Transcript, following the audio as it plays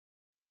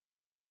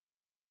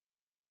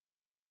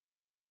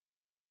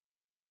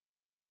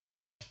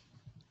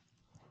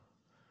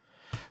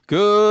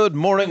Good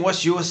morning,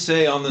 West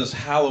USA, on this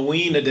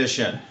Halloween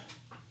edition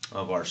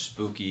of our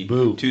spooky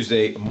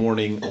Tuesday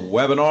morning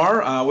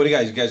webinar. What do you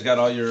guys? You guys got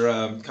all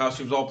your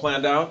costumes all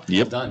planned out?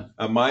 Yep, done.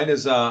 Mine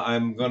is.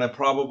 I'm gonna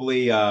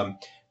probably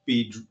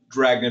be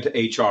dragged into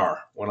HR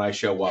when I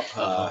show up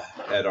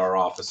at our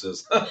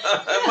offices.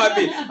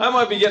 I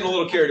might be getting a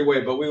little carried away,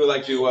 but we would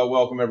like to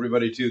welcome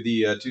everybody to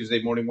the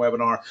Tuesday morning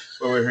webinar,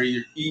 where we're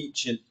here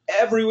each and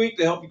every week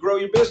to help you grow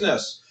your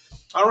business.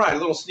 All right, a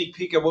little sneak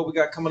peek of what we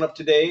got coming up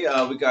today.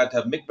 We got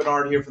Mick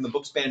Bernard here from the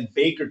Bookspan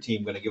Baker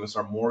team going to give us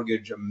our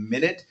mortgage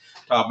minute.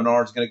 Todd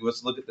Bernard's going to give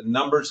us a look at the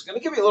numbers. Going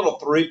to give you a little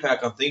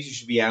three-pack on things you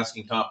should be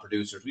asking top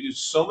producers. We do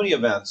so many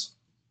events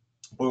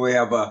where we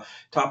have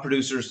top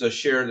producers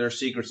share their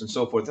secrets and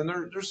so forth. And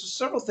there's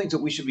several things that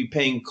we should be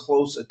paying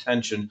close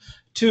attention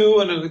to.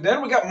 And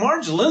then we got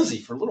Marge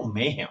Lindsay for a little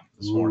mayhem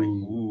this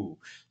morning. Ooh.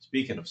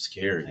 Speaking of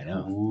scary. I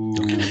know.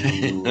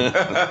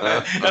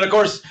 And of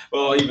course,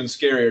 well, even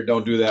scarier,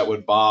 Don't Do That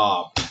with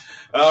Bob.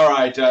 All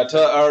right.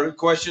 Our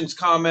questions,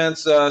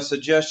 comments,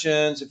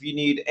 suggestions. If you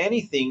need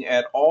anything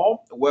at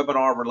all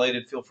webinar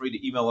related, feel free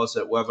to email us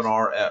at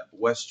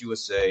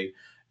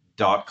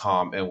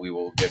webinar@westusa.com and we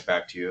will get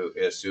back to you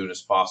as soon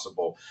as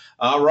possible.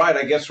 All right.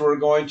 I guess we're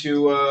going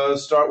to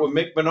start with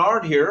Mick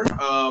Bernard here.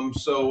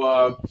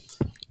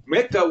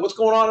 Mick, what's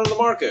going on in the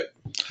market?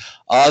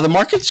 The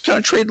market's kind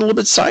of trading a little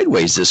bit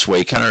sideways this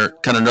way. Kind of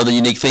another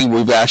unique thing.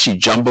 We've actually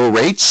jumbo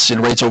rates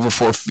and rates over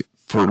for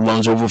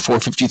loans over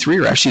 453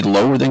 are actually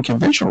lower than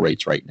conventional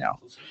rates right now.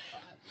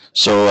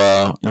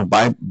 So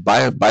buy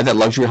that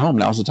luxury home.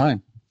 Now's the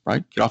time,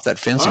 right? Get off that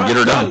fence and get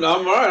her done. I'm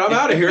all right. I'm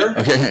out of here.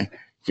 Okay.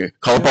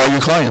 Call up all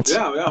your clients.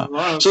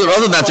 Yeah. So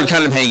other than that, they're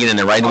kind of hanging in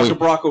there, right? Talk to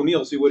Brock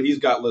O'Neill, see what he's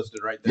got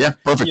listed right there. Yeah,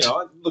 perfect.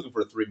 I'm looking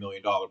for a $3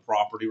 million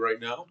property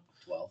right now.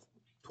 12.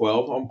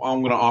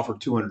 I'm going to offer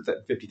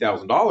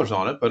 $250,000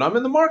 on it, but I'm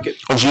in the market.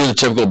 Oh, so you're the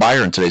typical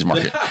buyer in today's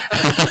market.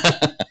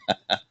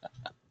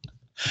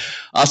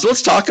 So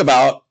let's talk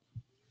about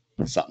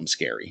something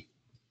scary.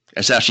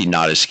 It's actually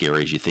not as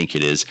scary as you think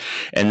it is.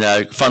 And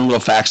fun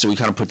little facts that we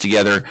kind of put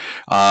together.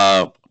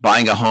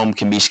 Buying a home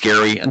can be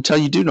scary until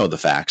you do know the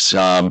facts.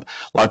 A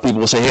lot of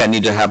people will say, hey, I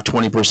need to have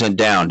 20%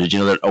 down. Did you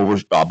know that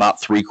about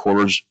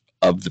 3/4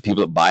 of the people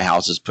that buy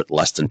houses put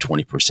less than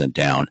 20%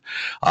 down?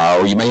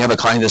 Or you may have a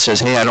client that says,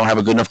 hey, I don't have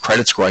a good enough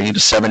credit score. I need a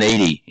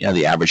 780.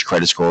 The average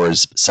credit score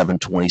is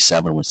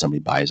 727 when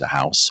somebody buys a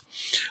house.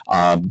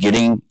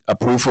 Getting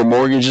approved for a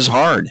mortgage is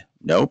hard.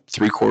 Nope,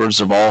 3/4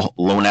 of all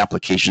loan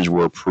applications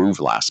were approved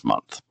last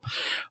month.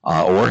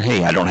 Or,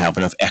 hey, I don't have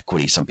enough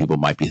equity, some people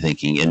might be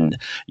thinking. And,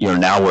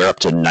 now we're up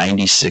to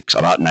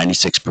about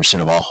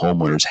 96% of all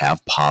homeowners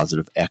have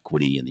positive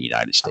equity in the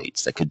United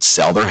States that could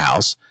sell their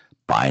house,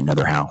 buy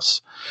another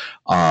house.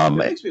 It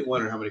makes me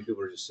wonder how many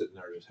people are just sitting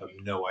there just have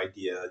no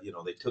idea.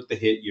 They took the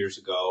hit years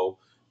ago,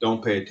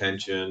 don't pay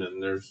attention,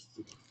 and there's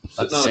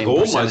sitting on a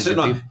gold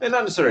mine, and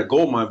not necessarily a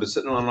gold mine, but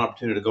sitting on an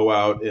opportunity to go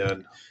out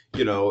and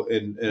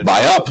and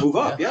buy up, move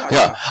up.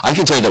 Yeah. I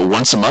can tell you that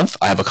once a month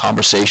I have a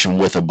conversation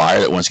with a buyer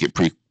that wants to get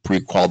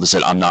pre-qualified that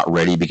said, I'm not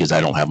ready because I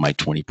don't have my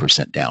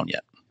 20% down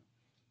yet.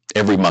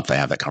 Every month I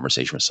have that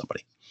conversation with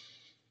somebody.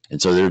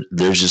 And so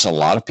there's just a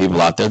lot of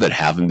people out there that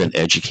haven't been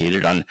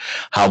educated on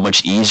how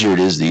much easier it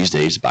is these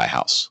days to buy a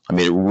house. I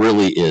mean, it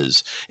really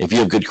is. If you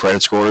have good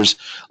credit scores,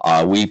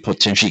 we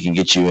potentially can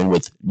get you in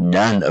with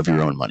none of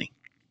your own money.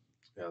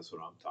 Yeah, that's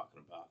what I'm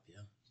talking about.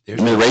 Yeah.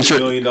 There's $1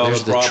 million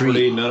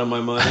property, none of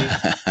my money.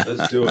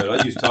 Let's do it.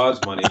 I'll use Todd's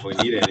money if we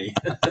need any.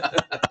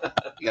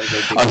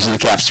 Obviously, the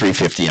cap's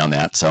 350 on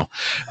that. So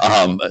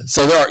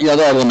there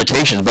are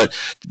limitations, but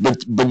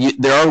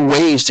there are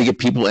ways to get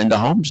people into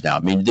homes now.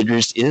 I mean, there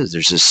just is.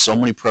 There's just so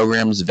many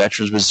programs.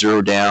 Veterans with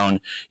zero down.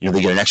 They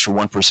get an extra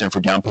 1% for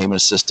down payment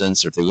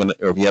assistance, or if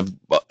you have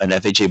an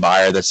FHA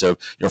buyer that's a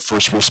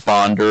first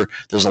responder.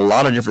 There's a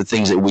lot of different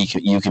things that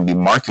you can be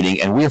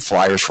marketing, and we have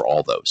flyers for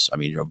all those. I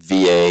mean,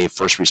 VA,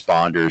 first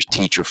responders,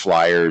 teacher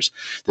flyers.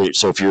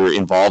 So if you're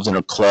involved in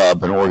a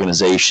club, an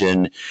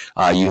organization,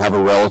 you have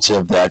a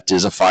relative that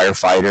is a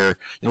firefighter,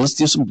 let's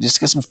get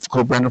some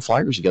co-branded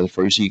flyers together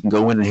for you so you can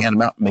go in and hand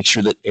them out and make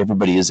sure that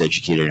everybody is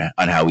educated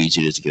on how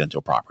easy it is to get into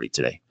a property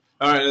today.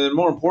 All right, and then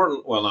not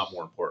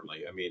more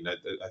importantly, I mean, I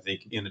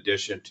think in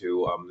addition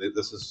to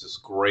this is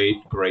just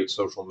great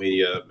social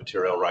media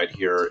material right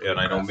here, and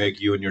I know Meg,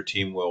 you and your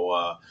team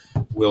will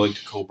willing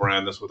to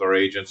co-brand this with our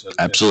agents and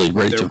absolutely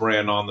put their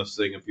brand on this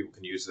thing, and people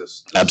can use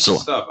this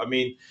absolutely stuff. I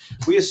mean,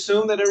 we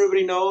assume that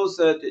everybody knows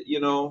that that you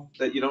don't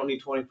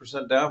need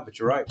 20% down, but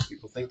you're right,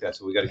 people think that,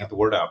 so we got to get the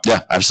word out.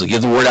 Yeah, absolutely,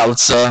 get the word out.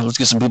 Let's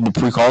get some people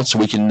pre-called so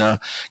we can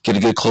get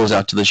a good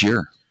closeout to this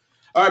year.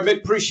 All right,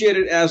 Mick, appreciate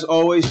it as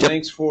always. Yep.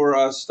 Thanks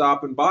for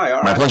stopping by.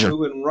 All My pleasure.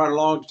 Moving right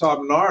along to Todd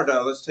Bernard.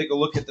 Let's take a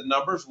look at the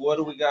numbers. What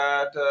do we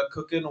got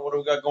cooking and what do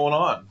we got going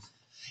on?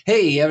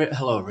 Hey,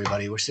 hello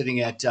everybody. We're sitting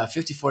at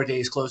 54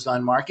 days closed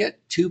on market,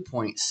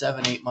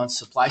 2.78 months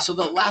supply. So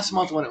the last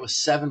month when it was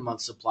 7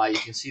 months supply, you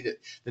can see that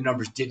the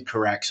numbers did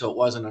correct. So it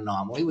was an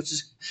anomaly, which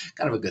is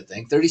kind of a good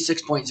thing.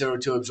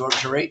 36.02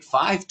 absorption rate,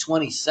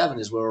 527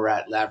 is where we're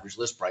at average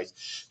list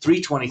price.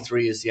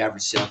 323 is the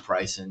average sale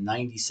price, and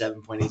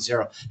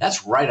 97.80.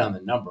 That's right on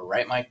the number,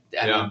 right, Mike?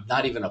 I mean,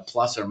 not even a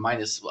plus or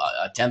minus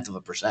a tenth of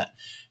a percent.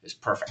 Is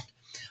perfect.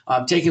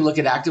 Taking a look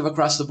at active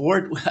across the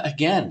board,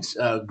 again,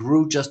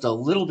 grew just a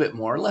little bit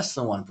more, less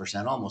than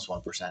 1%, almost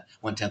 1%,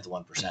 1/10 of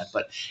 1%,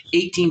 but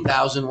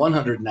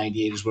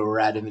 18,198 is where we're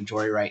at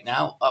inventory right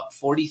now, up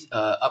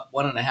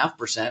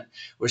 1.5%.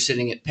 We're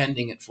sitting at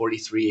pending at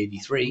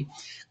 4383.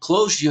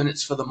 Closed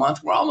units for the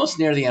month, we're almost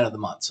near the end of the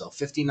month, so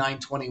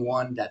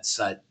 5921. That's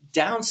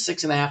down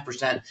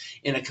 6.5%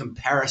 in a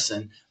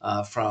comparison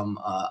from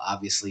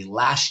obviously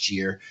last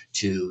year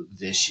to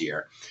this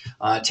year.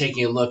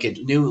 Taking a look at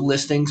new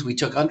listings, we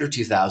took under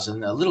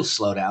 2,000, a little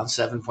slowdown,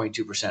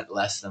 7.2%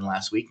 less than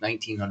last week,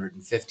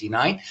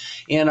 1,959.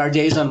 And our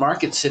days on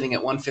market sitting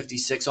at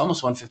 156,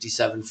 almost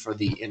 157 for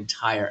the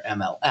entire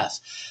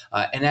MLS.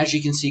 And as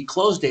you can see,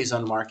 closed days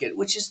on market,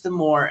 which is the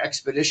more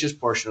expeditious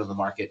portion of the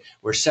market,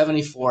 we're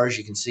 74, as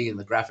you can see in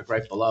the graphic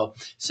right below,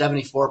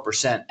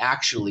 74%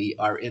 actually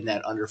are in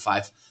that under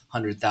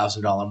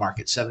 $500,000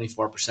 market,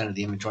 74% of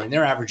the inventory, and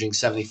they're averaging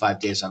 75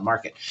 days on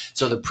market.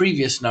 So the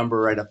previous number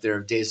right up there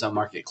of days on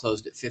market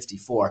closed at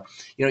 54.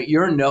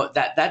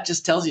 That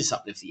just tells you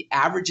something. If the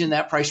average in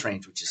that price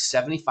range, which is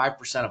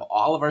 75% of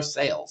all of our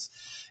sales,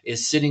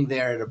 is sitting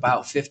there at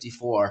about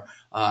 54,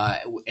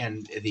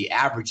 and the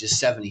average is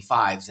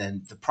 75,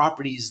 then the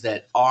properties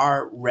that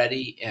are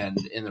ready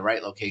and in the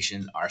right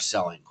location are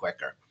selling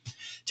quicker.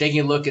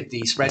 Taking a look at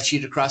the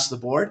spreadsheet across the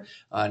board,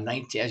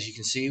 as you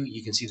can see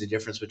the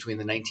difference between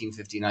the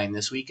 1959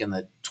 this week and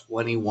the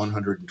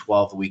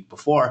 2112 the week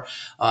before.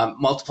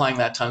 Multiplying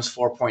that times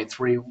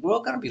 4.3, we're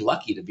going to be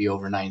lucky to be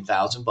over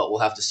 9,000, but we'll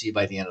have to see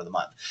by the end of the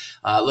month.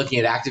 Looking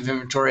at active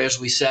inventory,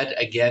 as we said,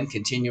 again,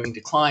 continuing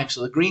to climb.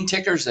 So the green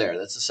ticker's there.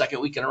 That's the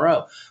second week in a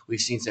row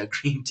we've seen that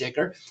green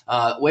ticker.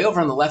 Way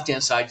over on the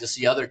left-hand side, you'll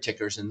see other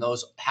tickers, and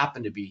those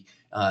happen to be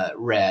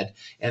red,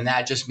 and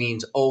that just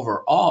means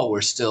overall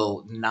we're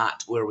still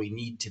not where we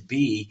need to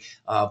be,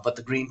 but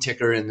the green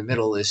ticker in the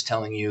middle is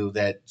telling you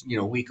that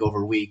week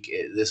over week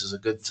this is a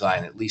good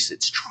sign. At least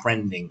it's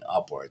trending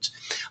upwards.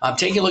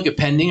 Taking a look at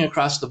pending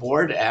across the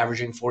board,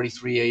 averaging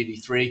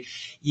 4383.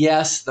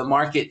 Yes, the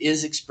market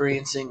is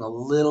experiencing a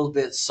little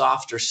bit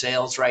softer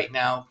sales right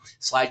now.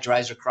 Slide your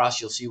eyes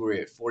across, you'll see we're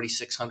at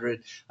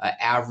 4,600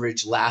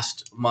 average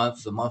last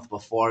month. The month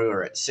before we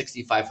were at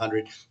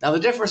 6,500. Now the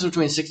difference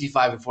between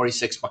 65 and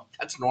 46,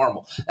 that's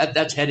normal.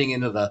 That's heading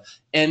into the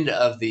end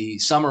of the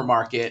summer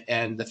market,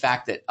 and the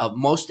fact that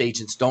most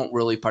agents don't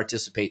really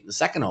participate in the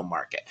second home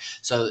market.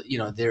 So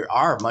there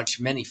are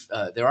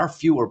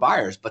fewer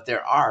buyers, but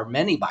there are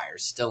many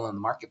buyers still in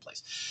the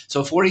marketplace.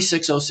 So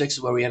 4606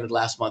 is where we ended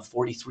last month.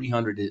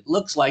 4,300. It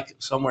looks like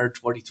somewhere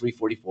 43,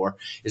 44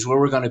 is where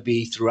we're going to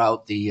be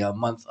throughout the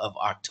month of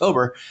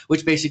October,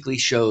 which basically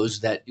shows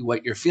that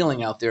what you're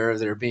feeling out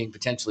there being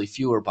potentially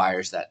fewer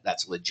buyers.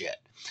 That's legit.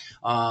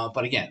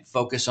 But again,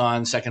 focus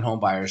on second home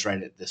buyers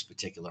right at this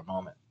particular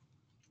moment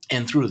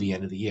and through the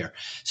end of the year.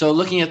 So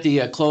looking at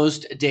the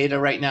closed data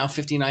right now,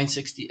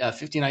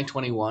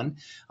 5921,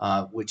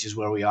 which is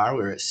where we are.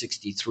 We're at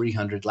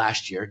 6,300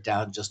 last year,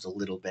 down just a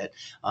little bit.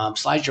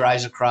 Slide your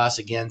eyes across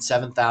again,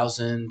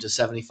 7,000 to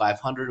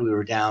 7,500. We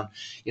were down,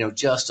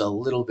 just a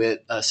little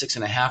bit,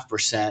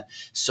 6.5%.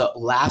 So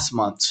last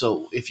month.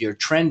 So if you're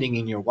trending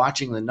and you're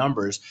watching the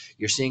numbers,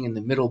 you're seeing in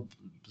the middle,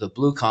 the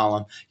blue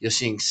column, you're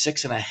seeing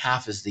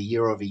 6.5 is the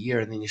year over year,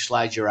 and then you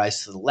slide your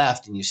eyes to the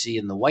left and you see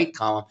in the white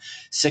column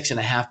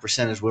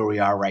 6.5% is where we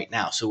are right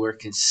now. So we're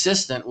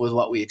consistent with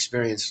what we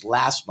experienced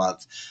last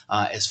month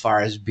as far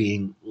as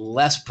being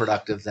less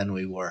productive than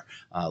we were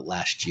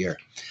last year.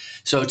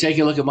 So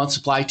taking a look at month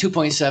supply,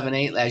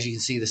 2.78. As you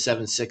can see, the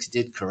 7.6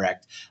 did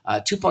correct.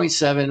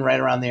 2.7 right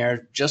around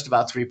there, just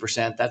about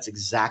 3%. That's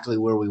exactly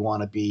where we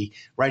want to be,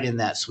 right in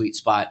that sweet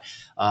spot.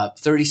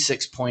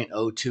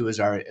 36.02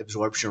 is our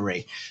absorption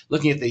rate.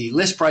 Looking at the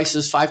list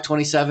prices,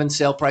 527,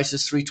 sale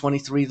prices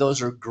 323.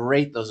 Those are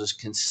great. Those are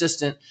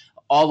consistent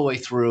all the way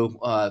through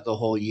the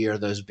whole year.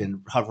 Those have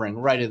been hovering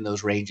right in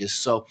those ranges.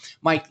 So,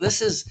 Mike,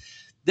 this is,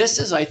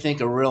 I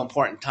think, a real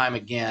important time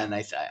again.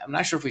 I'm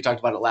not sure if we talked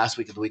about it last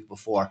week or the week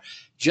before,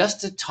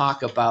 just to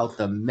talk about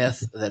the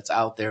myth that's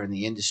out there in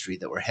the industry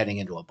that we're heading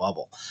into a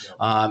bubble.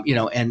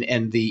 Yeah.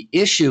 And the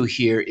issue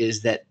here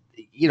is that,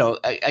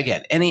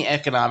 again, any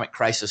economic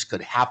crisis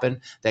could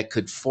happen that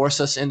could force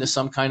us into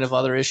some kind of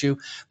other issue.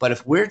 But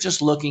if we're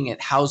just looking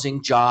at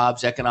housing,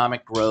 jobs,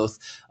 economic growth,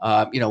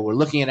 we're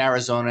looking at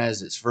Arizona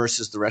as it's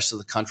versus the rest of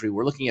the country.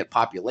 We're looking at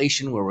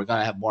population, where we're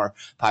going to have more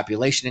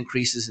population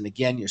increases. And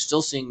again, you're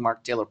still seeing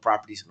Mark Taylor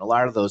properties in a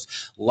lot of those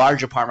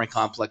large apartment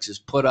complexes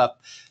put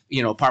up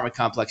apartment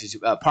complexes,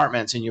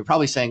 apartments, and you're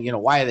probably saying,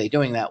 why are they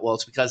doing that? Well,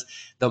 it's because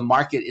the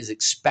market is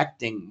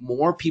expecting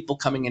more people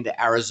coming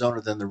into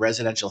Arizona than the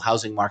residential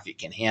housing market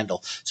can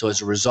handle. So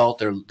as a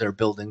result, they're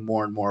building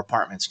more and more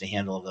apartments to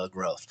handle the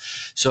growth.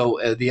 So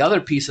the other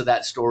piece of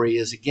that story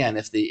is, again,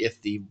 if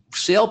the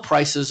sale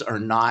prices are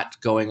not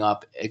going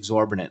up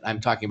exorbitant, I'm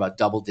talking about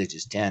double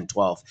digits, 10,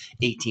 12,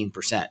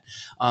 18%,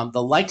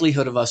 the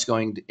likelihood of us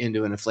going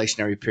into an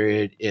inflationary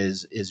period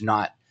is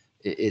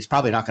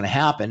probably not going to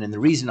happen. And the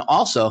reason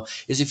also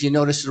is, if you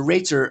notice, the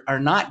rates are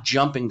not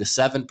jumping to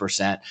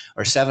 7%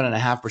 or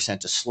 7.5%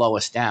 to slow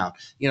us down.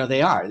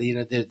 They are.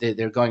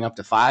 They're going up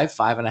to 5,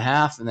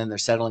 5.5, and then they're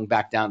settling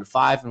back down to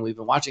 5. And we've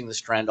been watching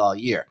this trend all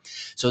year.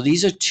 So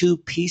these are two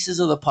pieces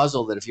of the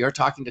puzzle that, if you're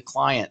talking to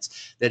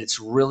clients, that it's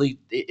really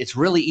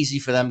easy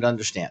for them to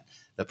understand.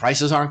 The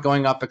prices aren't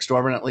going up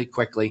exorbitantly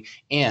quickly,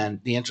 and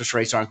the interest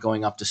rates aren't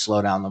going up to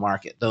slow down the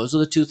market. Those are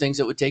the two things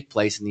that would take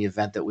place in the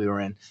event that we were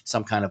in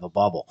some kind of a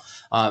bubble.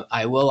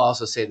 I will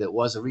also say that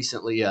was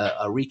recently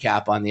a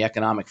recap on the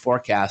economic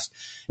forecast,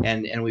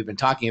 and we've been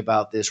talking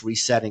about this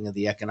resetting of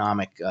the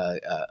economic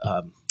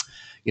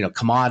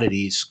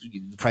commodities,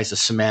 the price of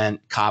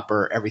cement,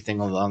 copper, everything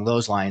along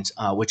those lines,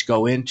 which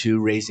go into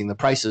raising the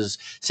prices.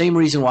 Same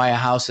reason why a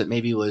house that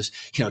maybe was,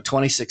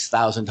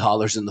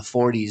 $26,000 in the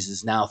 40s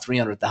is now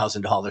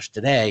 $300,000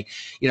 today,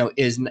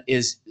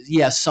 is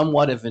yes,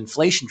 somewhat of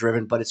inflation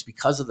driven, but it's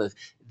because of the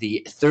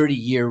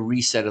 30-year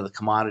reset of the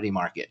commodity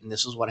market. And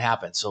this is what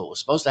happened. So it was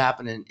supposed to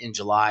happen in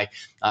July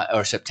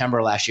or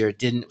September last year. It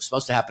didn't. It was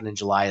supposed to happen in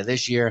July of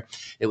this year.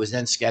 It was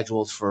then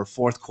scheduled for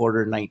fourth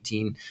quarter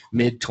 19,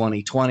 mid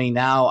 2020.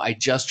 Now I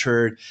just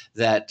heard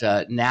that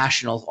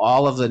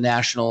all of the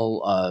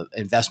national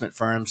investment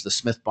firms, the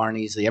Smith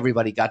Barneys,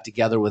 everybody got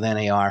together with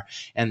NAR,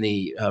 and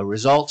the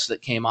results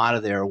that came out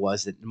of there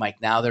was that,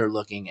 Mike, now they're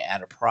looking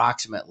at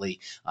approximately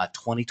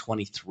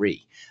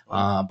 2023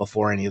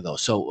 before any of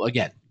those. So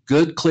again,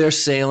 good, clear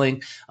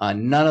sailing.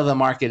 None of the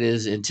market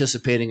is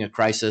anticipating a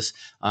crisis.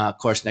 Of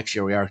course, next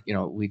year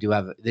we do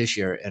have this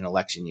year an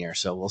election year,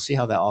 so we'll see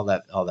how all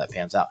that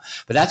pans out.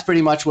 But that's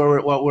pretty much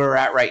what we're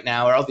at right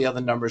now. All the other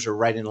numbers are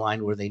right in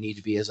line where they need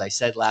to be. As I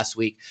said last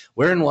week,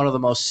 we're in one of the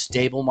most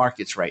stable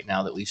markets right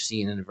now that we've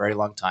seen in a very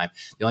long time.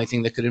 The only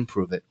thing that could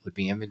improve it would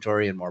be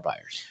inventory and more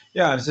buyers.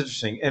 Yeah, it's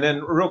interesting. And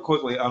then real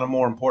quickly, on a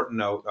more important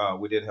note,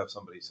 we did have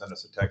somebody send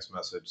us a text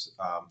message.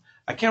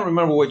 I can't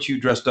remember what you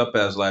dressed up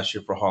as last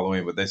year for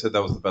Halloween, but they said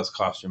that was the best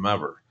costume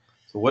ever.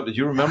 So what did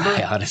you remember?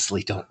 I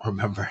honestly don't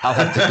remember. I'll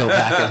have to go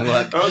back and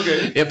look.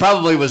 Okay. It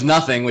probably was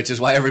nothing, which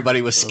is why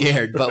everybody was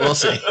scared, but we'll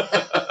see.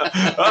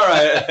 All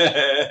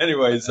right.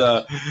 Anyways,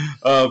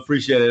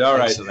 appreciate it. All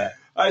Thanks right. for that.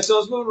 All right, so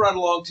let's move right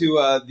along to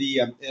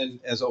and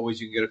as always,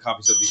 you can get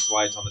copies of these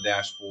slides on the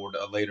dashboard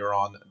later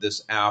on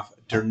this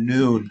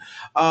afternoon.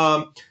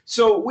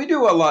 So we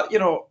do a lot,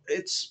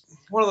 it's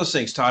one of those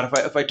things, Todd.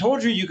 If I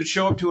told you could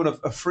show up to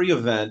a free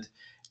event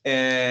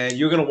and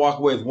you're going to walk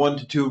away with 1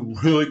 to 2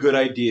 really good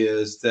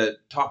ideas that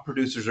top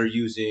producers are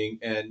using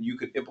and you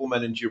could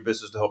implement into your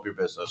business to help your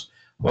business,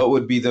 what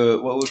would be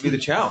the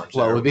challenge?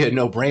 Well, it would be a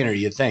no-brainer,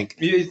 you'd think.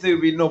 It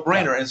would be a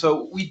no-brainer. And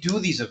so we do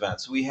these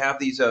events. We have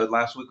these,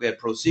 last week we had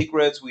Pro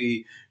Secrets.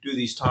 We do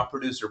these top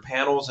producer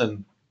panels.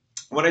 And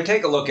when I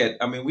take a look at,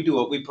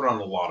 we put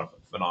on a lot of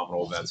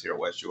phenomenal events here at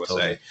West USA.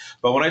 Totally.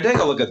 But when I take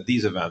a look at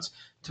these events,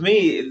 to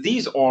me,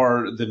 these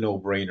are the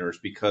no-brainers,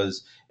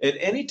 because at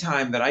any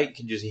time that I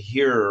can just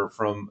hear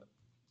from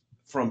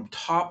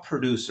top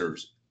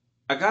producers,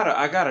 I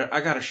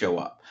gotta show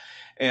up.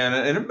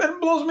 And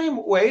it blows me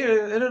away,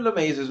 and it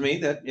amazes me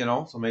that,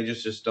 somebody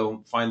just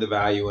don't find the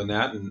value in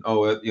that. And, I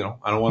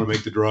don't want to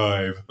make the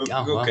drive.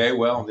 Okay,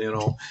 well,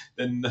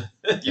 then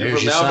you're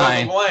from now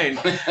on the line.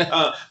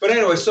 But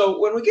anyway, so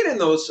when we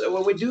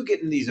do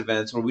get in these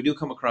events, or we do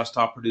come across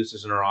top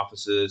producers in our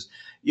offices,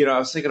 I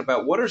was thinking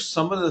about what are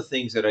some of the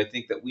things that I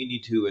think that we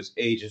need to, as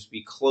agents,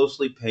 be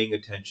closely paying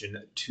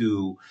attention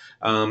to,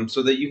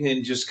 so that you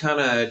can just kind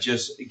of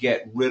just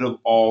get rid of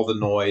all the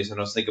noise. And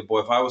I was thinking,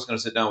 boy, if I was going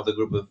to sit down with a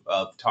group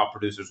of top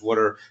producers, what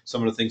are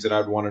some of the things that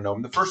I'd want to know?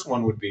 And the first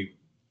one would be,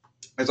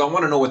 I want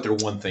to know what their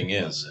one thing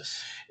is.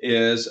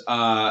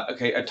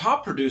 Okay, a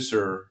top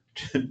producer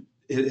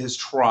has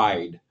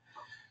tried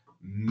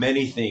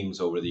many things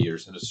over the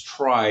years, and has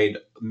tried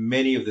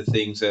many of the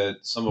things that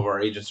some of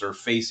our agents are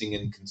facing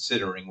and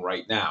considering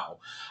right now.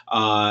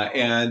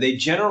 And they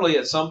generally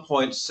at some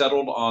point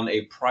settled on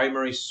a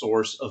primary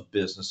source of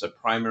business, a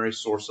primary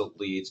source of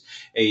leads,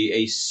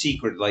 a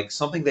secret, like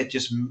something that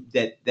just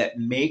that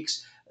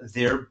makes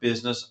their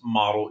business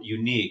model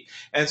unique.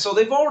 And so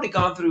they've already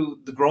gone through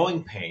the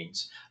growing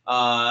pains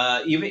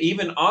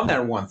even on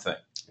that one thing.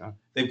 Yeah.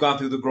 They've gone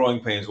through the growing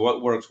pains,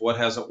 what works, what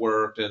hasn't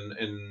worked,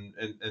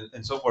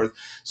 and so forth.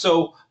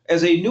 So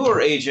as a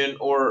newer agent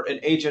or an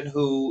agent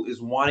who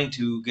is wanting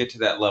to get to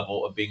that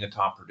level of being a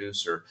top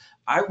producer,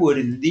 I would,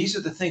 and these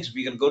are the things, if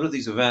you're going to go to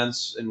these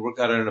events, and we've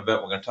got an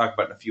event we're going to talk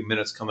about in a few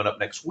minutes coming up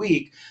next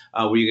week,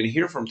 where you're going to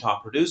hear from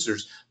top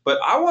producers, but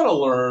I want to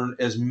learn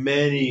as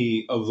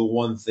many of the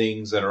one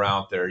things that are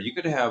out there. You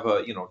could have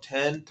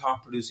 10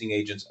 top producing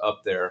agents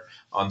up there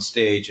on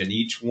stage, and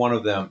each one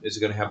of them is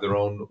going to have their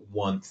own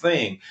one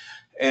thing.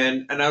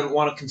 And I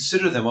want to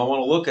consider them. I want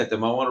to look at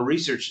them. I want to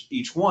research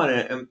each one.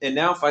 And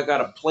now if I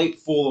got a plate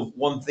full of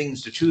one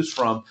things to choose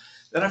from,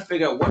 then I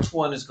figure out which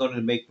one is going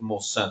to make the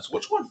most sense.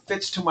 Which one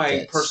fits to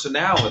my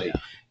personality?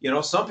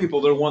 Yeah. Some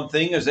people, their one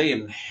thing is they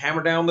can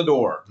hammer down the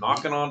door,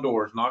 knocking on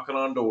doors.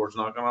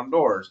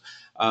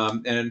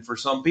 And for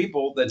some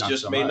people, that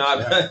just may not,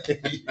 they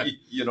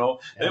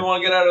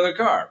want to get out of their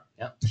car.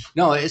 Yeah.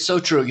 No, it's so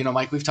true.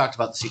 Mike, we've talked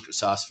about the secret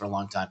sauce for a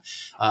long time,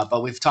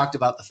 but we've talked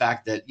about the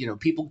fact that,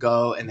 people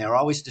go and they're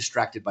always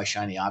distracted by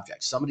shiny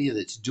objects, somebody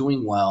that's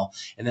doing well,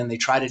 and then they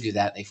try to do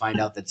that. And they find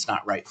out that it's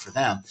not right for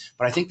them.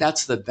 But I think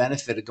that's the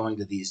benefit of going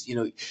to these,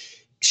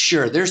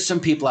 sure, there's some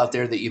people out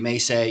there that you may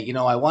say,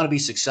 I want to be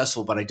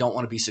successful, but I don't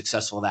want to be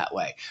successful that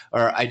way.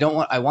 Or I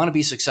want to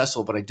be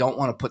successful, but I don't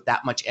want to put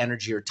that much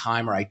energy or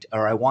time, or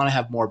I want to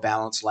have more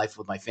balanced life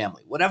with my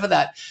family. Whatever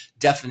that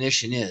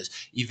definition is,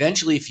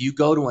 eventually, if you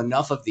go to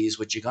enough of these,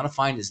 what you're going to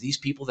find is these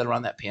people that are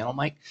on that panel,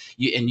 Mike,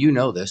 and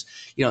this,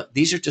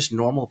 these are just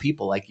normal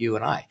people like you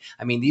and I.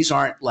 I mean, these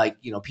aren't like,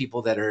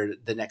 people that are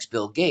the next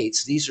Bill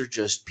Gates. These are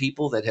just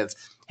people that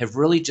have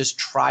really just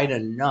tried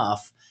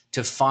enough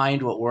to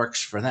find what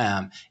works for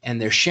them.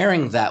 And they're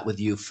sharing that with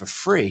you for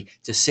free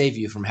to save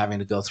you from having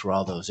to go through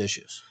all those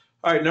issues.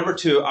 All right, number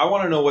two, I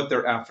want to know what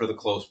their after the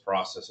close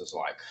process is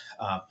like.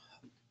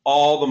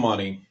 All the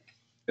money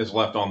is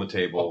left on the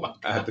table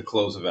at the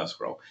close of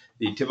escrow.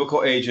 The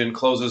typical agent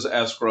closes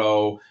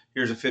escrow.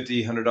 Here's a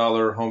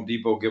 $100 Home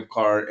Depot gift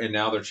card, and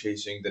now they're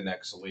chasing the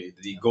next lead.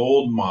 The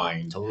gold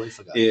mine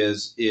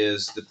is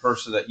the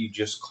person that you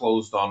just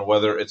closed on,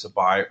 whether it's a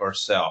buy or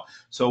sell.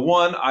 So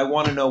one, I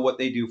want to know what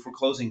they do for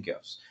closing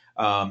gifts.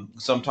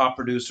 Some top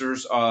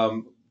producers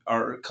are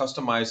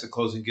customize the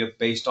closing gift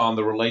based on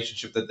the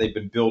relationship that they've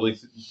been building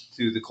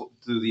through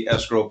the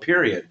escrow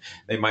period.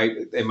 They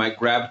might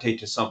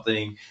gravitate to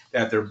something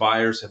that their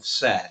buyers have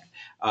said.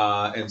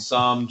 And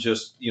some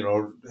just,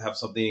 have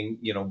something,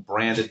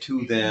 branded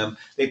to them.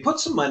 They put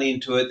some money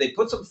into it. They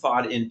put some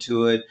thought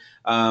into it.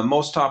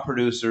 Most top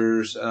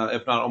producers,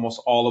 if not almost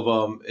all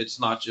of them, it's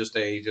not just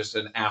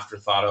an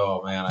afterthought.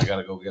 Oh man, I got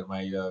to go get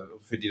my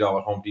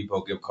 $50 Home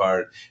Depot gift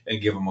card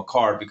and give them a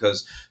card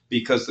because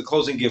the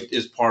closing gift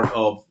is part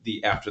of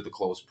the after the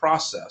close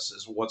process,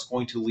 is what's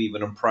going to leave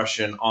an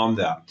impression on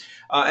them.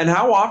 And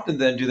how often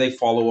then do they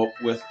follow up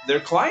with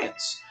their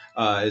clients?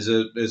 Is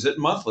it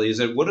monthly?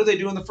 What do they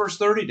do in the first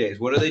 30 days?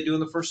 What do they do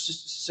in the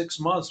first 6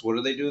 months? What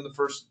do they do in the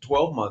first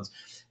 12 months?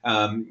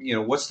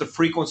 What's the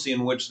frequency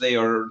in which they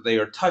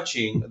are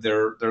touching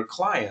their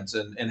clients,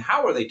 and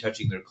how are they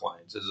touching their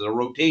clients? Is it a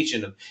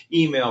rotation of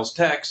emails,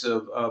 texts,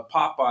 of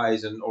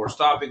pop-bys, or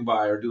stopping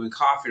by, or doing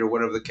coffee, or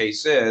whatever the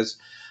case is?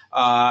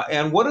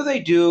 And what do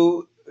they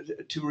do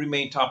to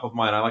remain top of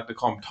mind? I like to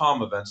call them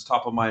TOM events,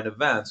 top of mind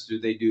events. Do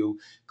they do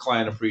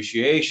client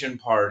appreciation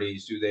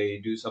parties? Do they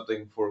do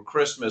something for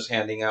Christmas,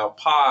 handing out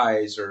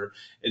pies,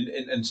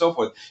 and so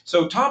forth?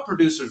 So top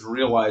producers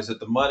realize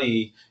that the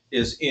money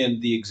is in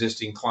the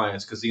existing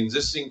clients, because the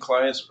existing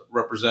clients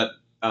represent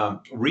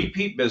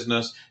repeat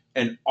business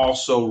and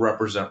also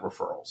represent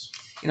referrals.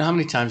 How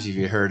many times have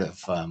you heard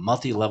of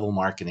multi-level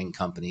marketing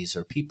companies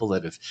or people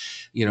that have,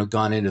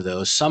 gone into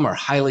those? Some are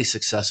highly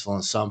successful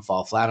and some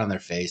fall flat on their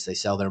face. They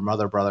sell their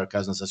mother, brother,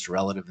 cousin, sister,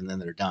 relative, and then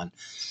they're done.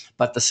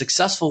 But the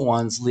successful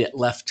ones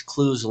left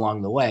clues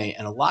along the way.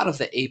 And a lot of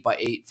the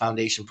 8x8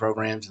 foundation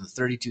programs and the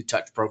 32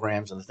 touch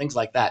programs and the things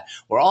like that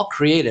were all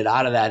created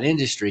out of that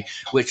industry,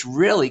 which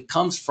really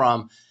comes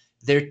from,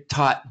 they're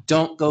taught,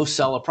 don't go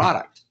sell a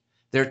product.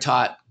 They're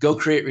taught, go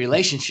create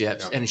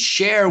relationships and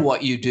share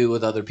what you do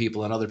with other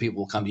people, and other people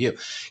will come to you.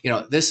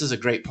 This is a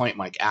great point,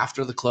 Mike.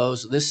 After the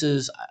close, this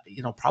is,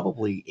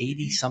 probably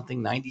 80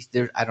 something,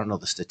 90. I don't know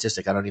the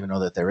statistic. I don't even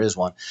know that there is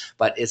one,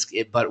 but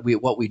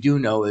what we do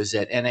know is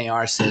that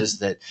NAR says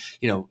that,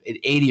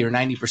 80 or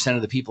 90%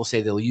 of the people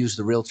say they'll use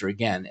the realtor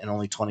again, and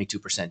only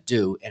 22%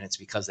 do. And it's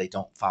because they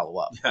don't follow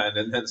up. Yeah.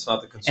 And it's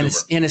not the consumer.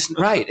 And it's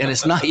right. And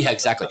it's not,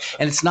 exactly.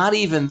 And it's not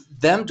even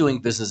them doing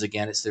business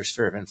again. It's their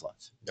sphere of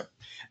influence. Yep.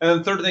 And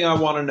the third thing I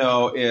want to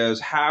know is,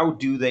 how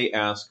do they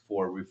ask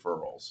for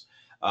referrals?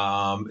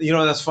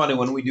 That's funny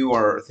when we do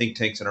our think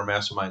tanks and our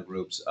mastermind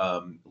groups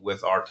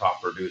with our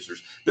top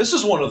producers. This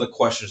is one of the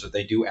questions that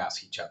they do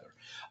ask each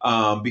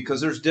other,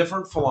 because there's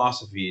different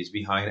philosophies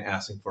behind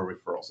asking for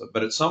referrals.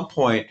 But at some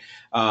point,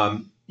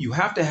 you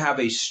have to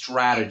have a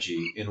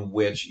strategy in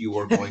which you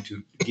are going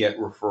to get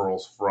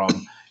referrals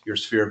from your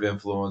sphere of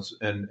influence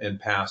and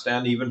past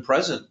and even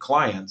present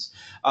clients.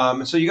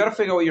 And so you got to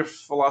figure out what your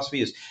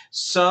philosophy is.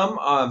 Some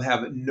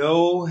have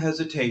no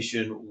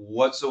hesitation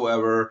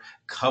whatsoever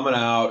coming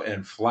out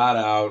and flat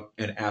out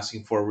and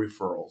asking for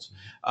referrals.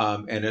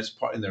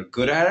 And they're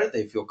good at it.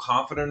 They feel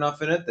confident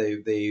enough in it.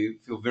 They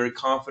feel very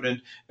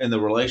confident in the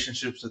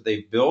relationships that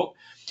they've built.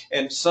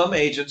 And some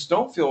agents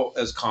don't feel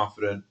as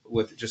confident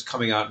with just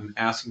coming out and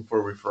asking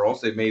for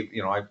referrals. They may,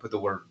 I put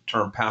the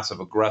term passive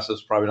aggressive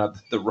is probably not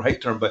the right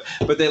term, but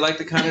they like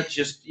to kind of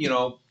just,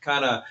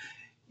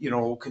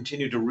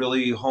 continue to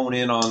really hone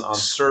in on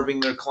serving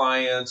their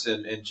clients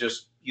and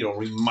just,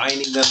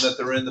 reminding them that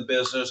they're in the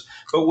business.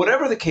 But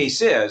whatever the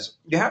case is,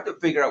 you have to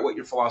figure out what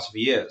your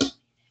philosophy is.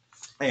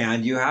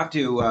 And you have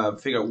to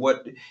figure out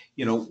what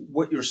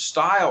your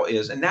style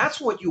is, and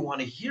that's what you want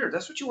to hear.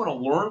 That's what you want to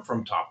learn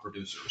from top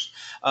producers.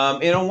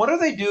 What do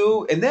they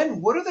do? And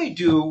then what do they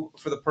do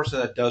for the person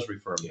that does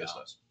refer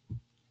business?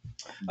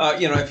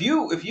 If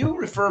you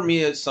refer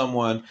me as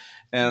someone,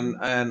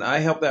 and I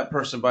help that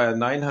person buy a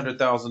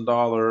 $900,000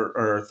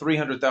 or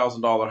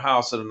 $300,000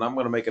 house, and I'm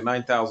going to make a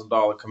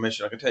 $9,000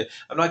 commission, I can tell you,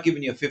 I'm not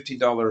giving you a $15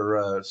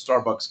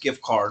 Starbucks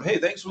gift card. Hey,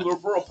 thanks for the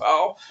referral,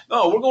 pal.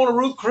 No, we're going to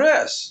Ruth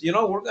Chris.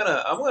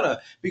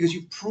 Because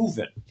you've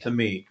proven to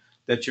me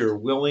that you're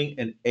willing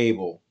and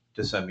able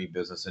to send me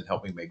business and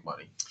help me make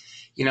money.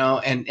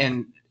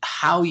 And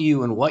how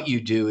you and what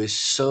you do is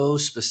so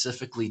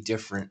specifically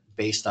different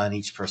based on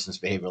each person's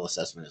behavioral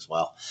assessment as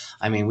well.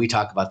 I mean, we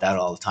talk about that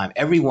all the time.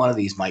 Every one of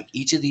these, Mike,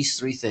 each of these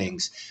three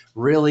things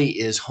really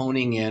is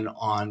honing in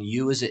on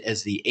you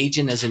as the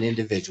agent, as an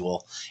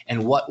individual,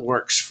 and what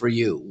works for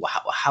you.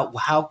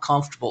 How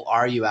comfortable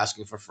are you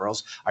asking for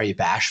referrals? Are you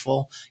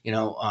bashful?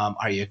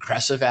 Are you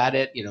aggressive at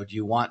it? Do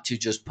you want to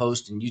just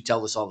post, and you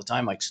tell this all the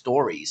time, like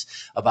stories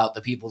about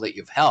the people that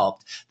you've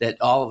helped,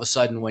 that all of a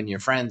sudden when your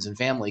friends and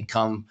family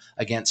come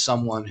against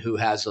someone who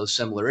has those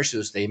similar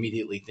issues, they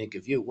immediately think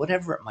of you,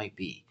 whatever it might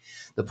be.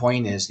 The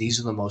point is, these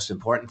are the most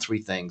important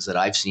three things that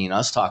I've seen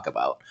us talk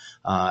about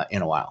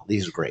in a while.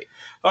 These are great.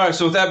 All right.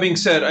 So with that being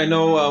said, I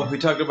know we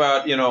talked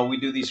about, we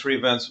do these free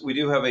events. We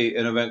do have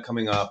an event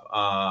coming up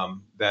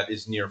that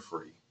is near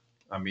free.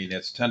 I mean,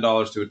 it's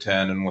 $10 to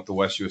attend, and with the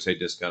West USA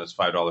discount, it's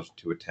 $5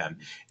 to attend.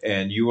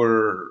 And you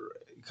are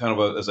kind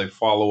of as a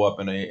follow-up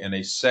and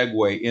a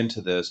segue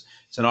into this,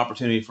 it's an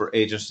opportunity for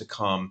agents to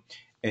come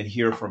and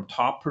hear from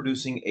top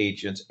producing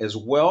agents as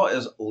well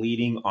as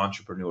leading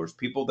entrepreneurs,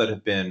 people that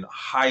have been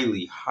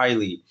highly,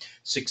 highly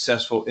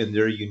successful in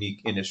their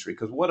unique industry.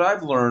 Because what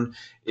I've learned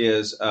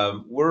is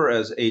we're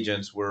as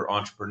agents, we're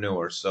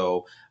entrepreneurs.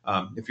 So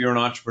if you're an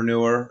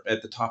entrepreneur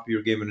at the top of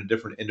your game in a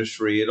different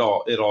industry, it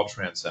all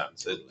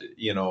transcends. And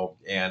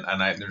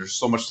there's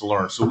so much to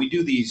learn. So we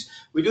do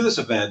this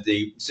event,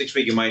 the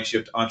 6-Figure Mind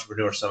Shift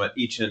Entrepreneur Summit,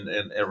 each and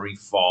every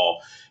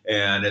fall.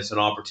 And it's an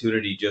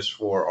opportunity just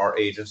for our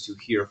agents to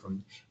hear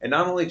from, and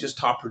not only just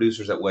top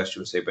producers at West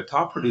USA, but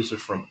top producers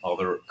from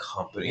other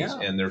companies. Yeah.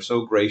 And they're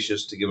so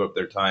gracious to give up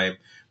their time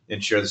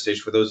and share the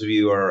stage. For those of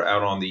you who are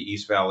out on the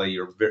East Valley,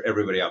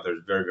 everybody out there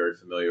is very, very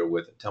familiar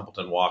with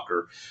Templeton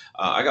Walker.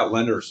 I got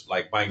lenders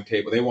like buying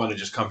table. They want to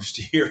just come just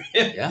to hear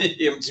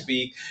him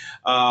speak.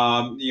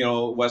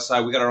 West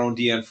Side, we got our own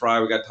Deanne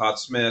Fry. We got Todd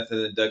Smith, and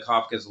then Doug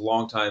Hopkins, a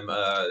longtime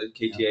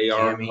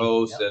KTAR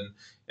host.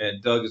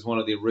 And Doug is one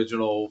of the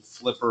original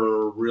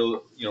Flipper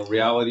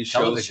reality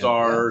show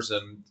stars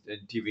and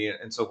TV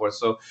and so forth.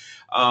 So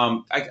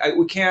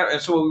we can't. And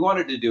so what we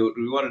wanted to do,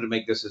 we wanted to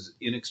make this as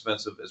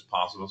inexpensive as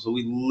possible. So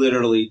we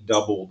literally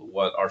doubled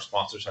what our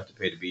sponsors have to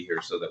pay to be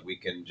here, so that we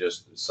can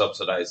just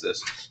subsidize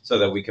this, so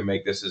that we can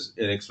make this as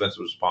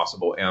inexpensive as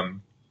possible. And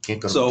can't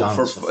go to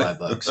McDonald's for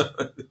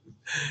 $5.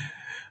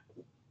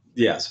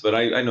 Yes, but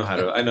I know how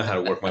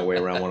to work my way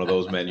around one of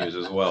those menus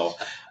as well.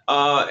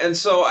 And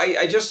so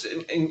I just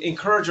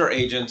encourage our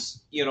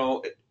agents,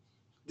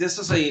 this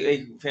is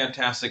a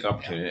fantastic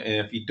opportunity.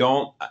 And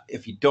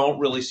if you don't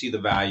really see the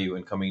value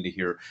in coming to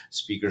hear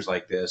speakers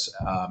like this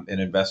and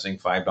investing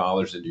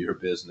 $5 into your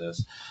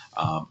business,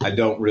 I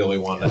don't really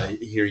want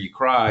to hear you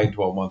cry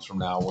 12 months from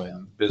now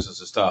when business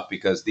is tough,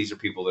 because these are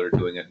people that are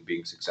doing it and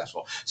being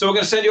successful. So we're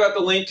going to send you out the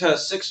link to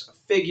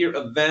 6-Figure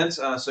Events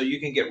so you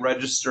can get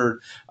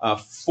registered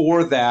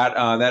for that.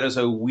 That is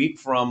a week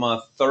from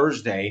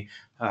Thursday.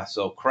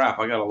 So crap,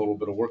 I got a little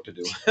bit of work to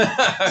do.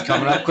 It's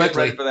coming up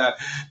quickly. Ready for that.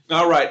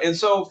 All right. And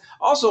so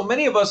also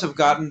many of us have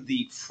gotten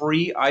the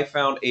free I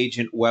Found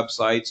Agent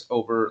websites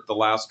over the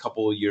last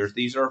couple of years.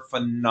 These are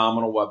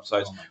phenomenal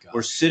websites. Oh my God.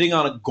 We're sitting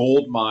on a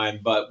gold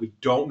mine, but we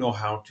don't know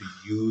how to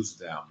use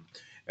them.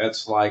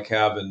 It's like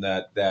having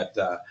that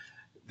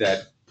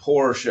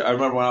Porsche. I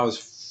remember when I was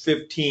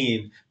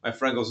 15, my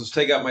friend goes, let's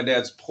take out my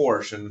dad's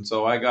Porsche. And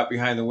so I got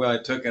behind the wheel, I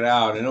took it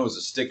out, and it was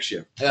a stick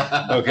shift.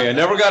 Okay, I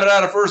never got it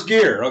out of first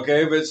gear.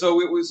 Okay, but so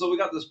we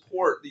got this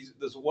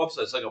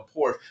website, it's like a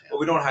Porsche, but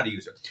we don't know how to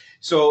use it.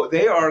 So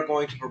they are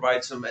going to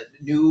provide some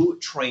new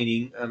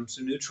training,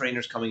 some new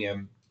trainers coming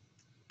in.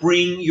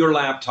 Bring your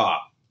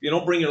laptop. If you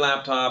don't bring your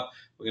laptop,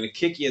 We're going to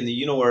kick you in the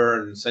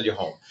you-know-where and send you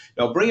home.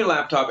 Now, bring your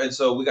laptop. And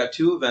so we got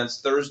 2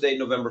 events, Thursday,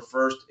 November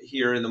 1st,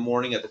 here in the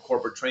morning at the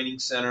Corporate Training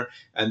Center,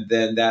 and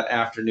then that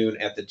afternoon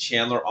at the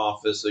Chandler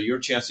office. So your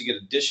chance to get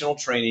additional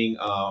training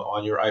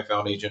on your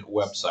iFound Agent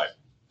website.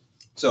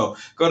 So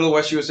go to the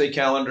West USA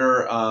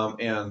calendar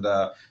and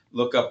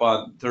look up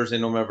on Thursday,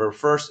 November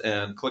 1st,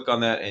 and click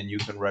on that, and you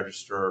can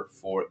register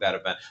for that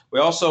event.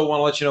 We also want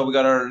to let you know we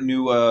got our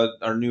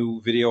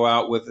new video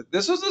out with it.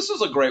 This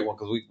is a great one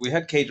because we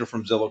had Cager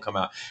from Zillow come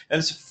out, and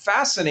it's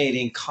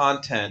fascinating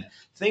content,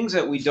 things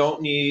that we don't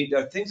need,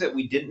 things that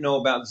we didn't know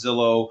about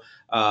Zillow.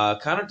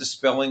 Kind of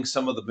dispelling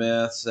some of the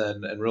myths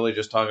and really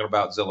just talking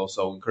about Zillow.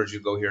 So I encourage you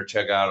to go here,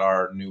 check out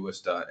our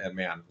newest, and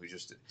man, I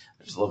just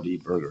love to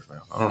eat burgers,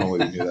 man. I don't know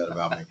whether you knew that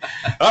about me.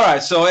 All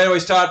right. So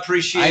anyways, Todd,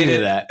 appreciate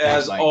it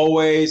as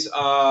always.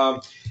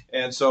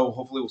 And so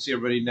hopefully we'll see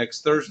everybody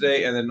next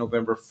Thursday and then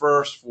November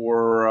 1st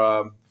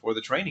for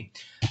the training.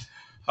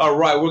 All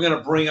right. We're going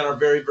to bring on our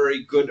very,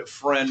 very good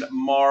friend,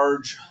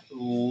 Marge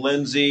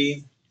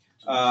Lindsay,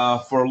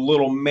 for a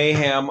little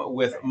mayhem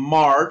with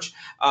Marge.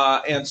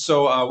 And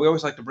so we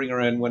always like to bring her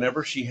in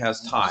whenever she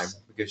has time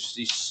because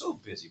she's so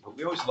busy. But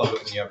we always love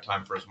it when you have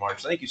time for us,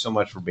 Marge. Thank you so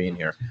much for being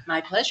here.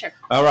 My pleasure.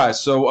 All right.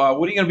 So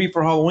what are you going to be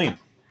for Halloween?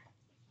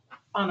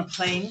 On a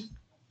plane.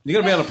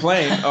 You're going to be on a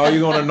plane. Oh, are you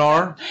going to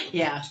NAR?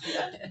 Yeah.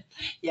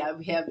 Yeah,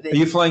 we have the... Are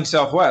you flying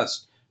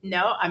Southwest?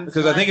 No, I'm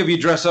Because flying... I think if you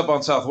dress up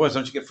on Southwest,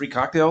 don't you get free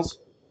cocktails?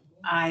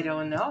 I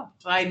don't know.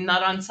 I'm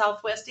not on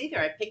Southwest either.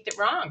 I picked it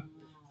wrong.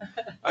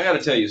 I got to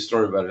tell you a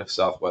story about a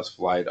Southwest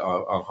flight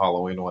on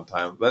Halloween one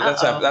time. But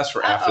that's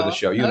for after the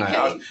show. You and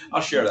I.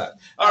 I'll share that.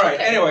 All right.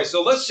 Okay. Anyway,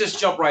 so let's just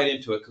jump right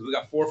into it because we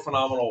got 4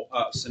 phenomenal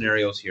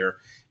scenarios here,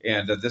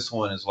 and this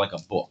one is like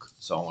a book.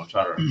 So I want to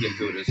try to get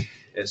to it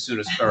as soon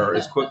as or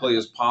as quickly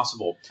as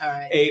possible. All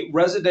right. A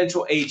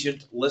residential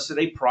agent listed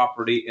a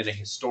property in a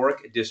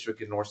historic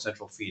district in north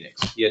central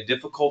Phoenix. He had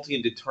difficulty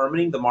in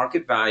determining the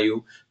market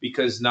value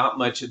because not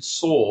much had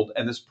sold,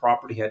 and this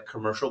property had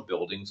commercial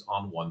buildings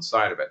on one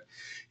side of it.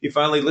 He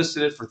finally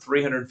listed it for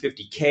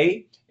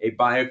 $350K. A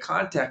buyer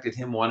contacted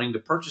him wanting to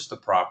purchase the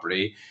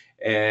property,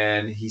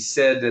 and he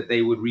said that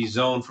they would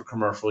rezone for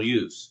commercial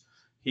use.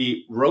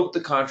 He wrote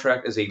the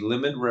contract as a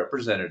limited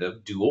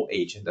representative, dual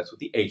agent. That's what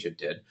the agent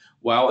did.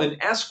 While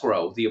in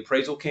escrow, the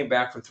appraisal came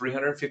back for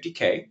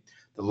 $350K.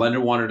 The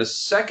lender wanted a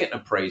second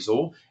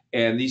appraisal,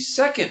 and the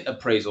second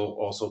appraisal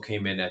also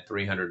came in at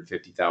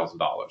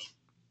 $350,000.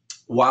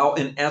 While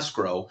in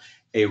escrow,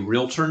 a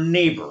realtor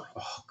neighbor,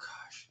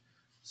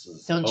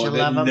 Don't you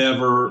love them?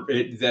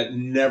 That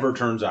never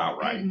turns out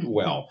right.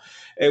 Well,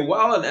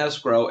 while in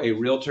escrow, a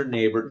realtor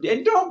neighbor,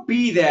 and don't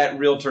be that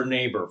realtor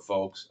neighbor,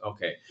 folks,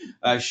 okay,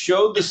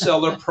 showed the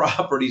seller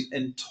properties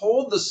and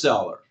told the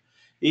seller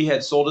he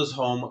had sold his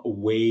home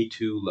way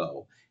too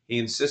low. He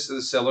insisted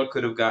the seller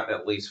could have gotten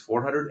at least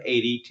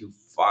 $480,000 to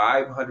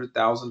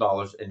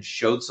 $500,000 and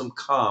showed some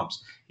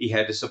comps he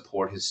had to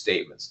support his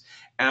statements.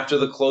 After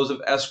the close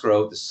of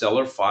escrow, the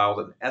seller filed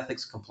an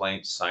ethics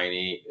complaint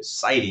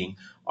citing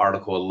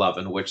Article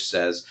 11, which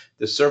says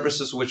the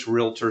services which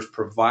realtors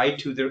provide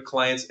to their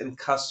clients and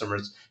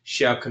customers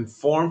shall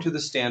conform to the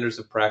standards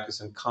of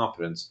practice and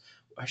competence.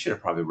 I should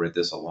have probably read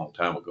this a long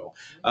time ago,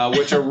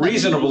 which are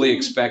reasonably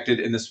expected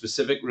in the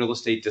specific real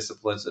estate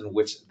disciplines in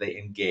which they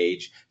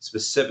engage,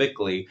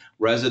 specifically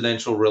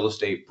residential real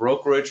estate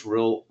brokerage,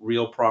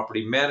 real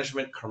property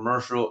management,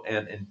 commercial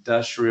and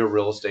industrial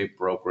real estate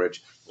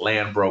brokerage,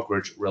 land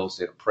brokerage, real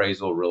estate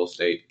appraisal, real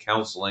estate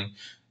counseling,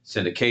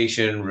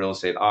 syndication, real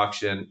estate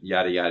auction,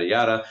 yada, yada,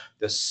 yada.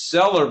 The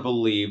seller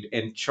believed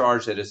and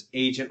charged that his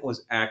agent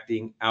was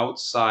acting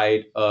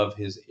outside of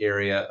his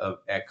area of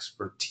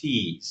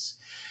expertise.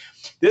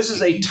 This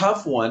is a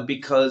tough one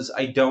because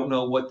I don't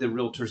know what the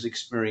realtor's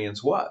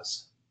experience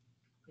was.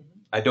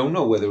 I don't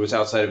know whether it was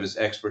outside of his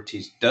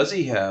expertise. Does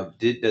he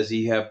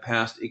have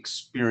past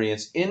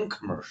experience in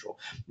commercial?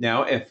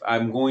 Now, if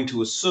I'm going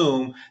to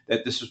assume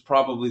that this was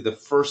probably the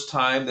first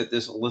time that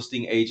this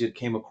listing agent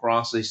came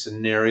across a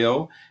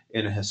scenario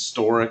in a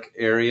historic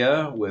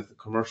area with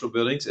commercial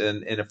buildings,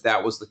 and if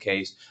that was the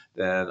case,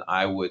 then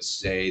I would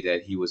say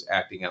that he was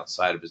acting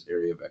outside of his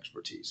area of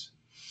expertise.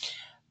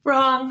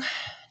 Wrong.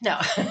 No.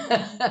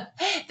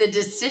 The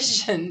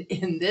decision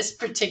in this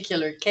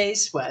particular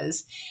case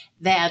was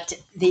that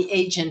the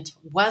agent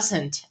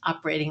wasn't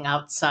operating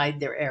outside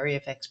their area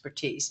of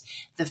expertise.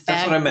 That's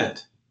what I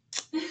meant.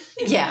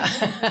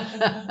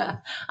 Yeah.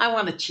 I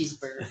want a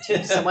cheeseburger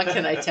too, so what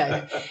can I tell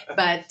you?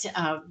 But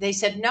they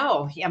said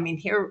no. I mean,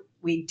 here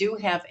we do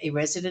have a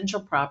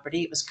residential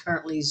property. It was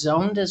currently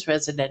zoned as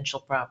residential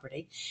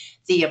property.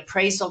 The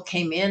appraisal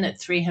came in at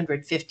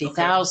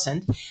 $350,000.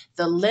 Okay.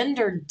 The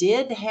lender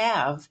did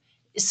have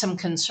some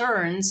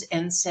concerns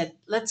and said,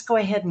 let's go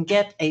ahead and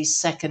get a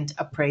second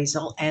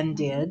appraisal, and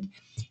did.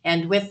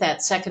 And with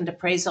that second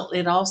appraisal,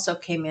 it also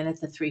came in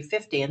at the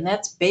 $350,000. And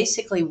that's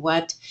basically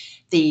what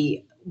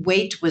the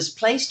weight was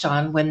placed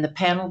on when the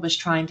panel was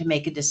trying to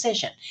make a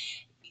decision.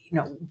 You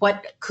know,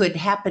 what could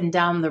happen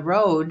down the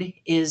road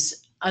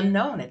is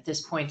unknown at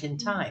this point in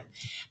time.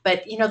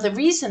 But, the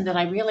reason that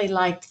I really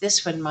liked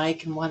this one,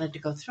 Mike, and wanted to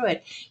go through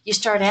it, you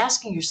start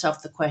asking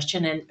yourself the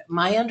question, and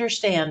my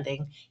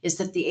understanding is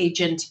that the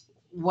agent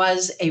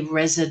was a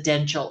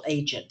residential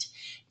agent,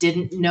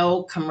 didn't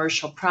know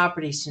commercial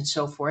properties and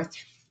so forth.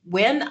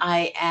 When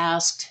I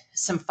asked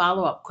some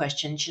follow-up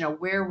questions,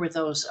 where were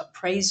those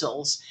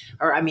appraisals,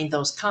 or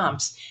those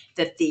comps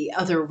that the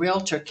other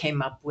realtor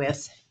came up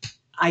with,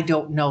 I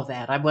don't know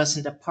that. I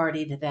wasn't a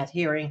party to that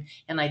hearing,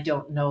 and I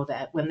don't know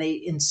that when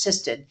they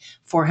insisted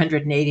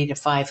 480 to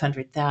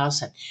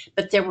 500,000.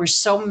 But there were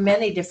so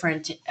many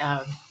different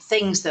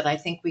things that I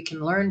think we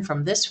can learn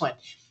from this one.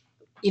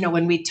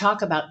 When we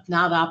talk about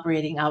not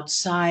operating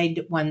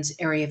outside one's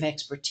area of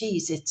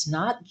expertise, it's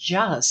not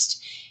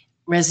just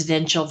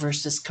residential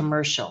versus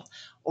commercial,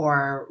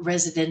 or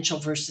residential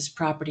versus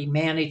property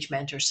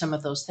management, or some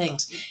of those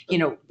things.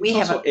 We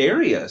have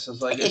areas.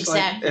 It's like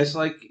Exactly.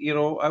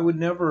 I would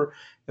never,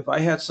 if I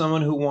had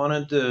someone who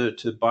wanted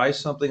to buy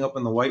something up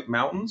in the White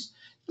Mountains,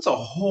 it's a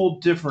whole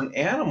different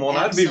animal, and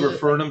Absolutely. I'd be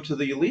referring them to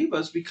the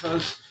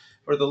Levas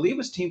or the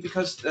Levas team,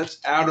 because that's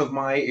out of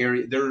my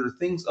area. There are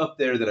things up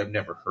there that I've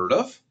never heard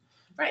of,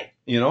 Right.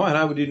 and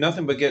I would do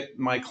nothing but get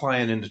my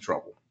client into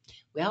trouble.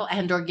 Well,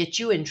 and or get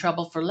you in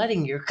trouble for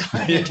letting your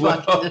client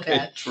walk into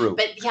that. True.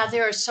 But yeah,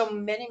 there are so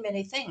many,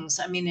 many things.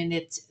 And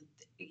it's,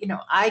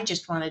 I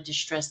just wanted to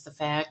stress the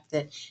fact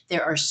that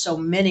there are so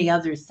many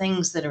other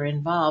things that are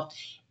involved,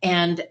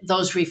 and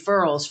those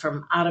referrals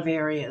from out of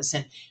areas,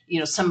 and,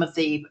 some of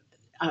the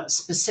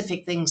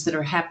specific things that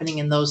are happening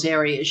in those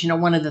areas.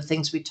 One of the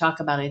things we talk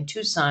about in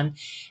Tucson,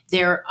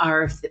 there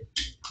are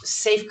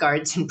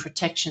safeguards and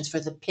protections for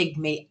the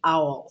pygmy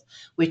owl,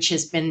 which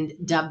has been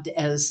dubbed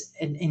as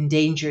an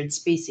endangered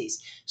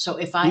species. So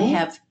if I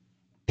have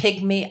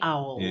pygmy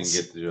owls. You didn't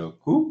get the joke.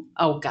 Who?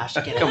 Oh, gosh,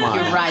 get it. Come on.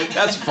 You're right.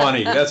 That's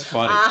funny. That's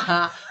funny.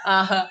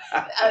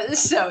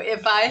 So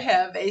if I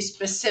have a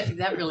specific,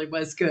 that really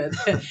was good.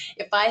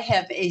 If I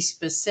have a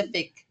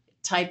specific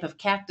type of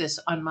cactus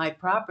on my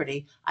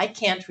property, I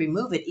can't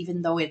remove it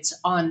even though it's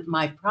on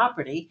my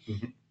property,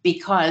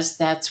 because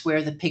that's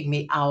where the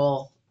pygmy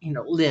owl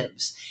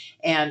lives.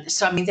 And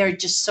so, there are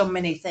just so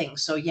many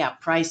things. So yeah,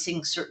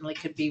 pricing certainly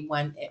could be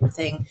one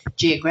thing.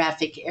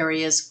 Geographic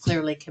areas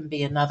clearly can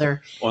be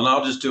another. Well, and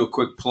I'll just do a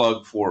quick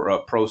plug for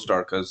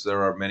ProStart, because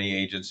there are many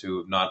agents who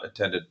have not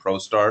attended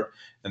ProStart,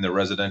 and they're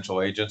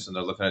residential agents, and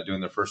they're looking at doing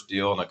their first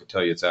deal. And I can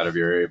tell you, it's out of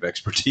your area of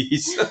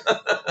expertise.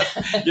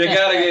 You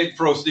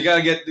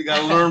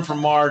gotta learn from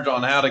Marge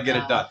on how to get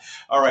it done.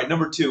 All right,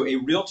 number 2, a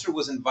realtor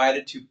was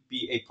invited to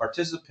be a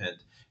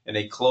participant in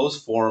a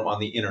closed forum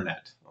on the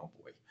internet. Oh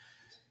boy.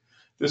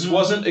 This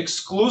wasn't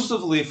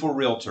exclusively for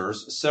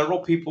realtors. Several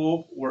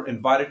people were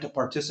invited to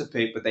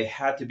participate, but they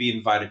had to be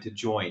invited to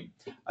join.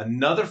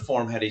 Another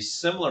forum had a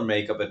similar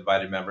makeup of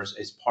invited members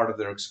as part of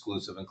their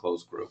exclusive and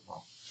closed group.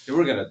 Well,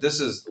 we're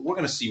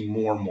gonna see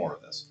more and more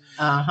of this.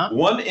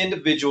 One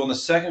individual in the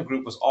second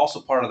group was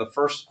also part of the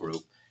first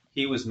group.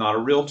 He was not a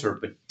realtor,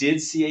 but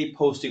did see a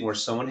posting where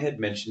someone had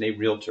mentioned a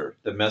realtor.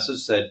 The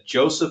message said,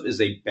 "Joseph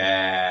is a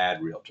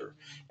bad realtor,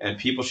 and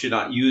people should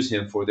not use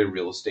him for their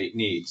real estate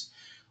needs."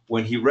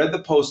 When he read the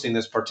posting,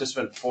 this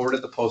participant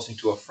forwarded the posting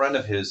to a friend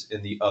of his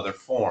in the other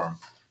forum.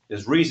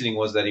 His reasoning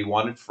was that he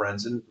wanted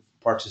friends and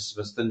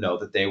participants to know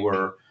that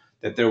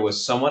there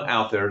was someone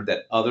out there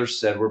that others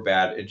said were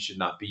bad and should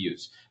not be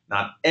used.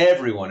 Not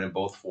everyone in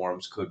both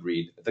forums could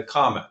read the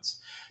comments.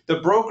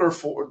 The broker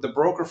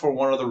for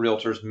one of the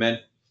realtors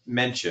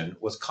mentioned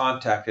was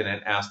contacted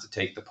and asked to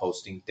take the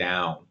posting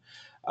down.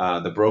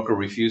 The broker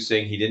refused,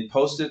 saying he didn't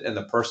post it, and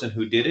the person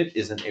who did it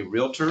isn't a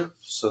realtor,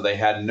 so they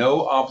had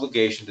no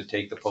obligation to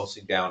take the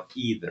posting down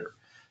either.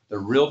 The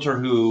realtor,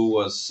 who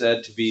was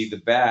said to be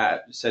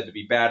bad,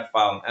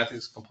 filed an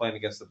ethics complaint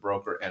against the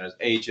broker and his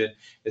agent.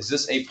 Is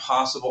this a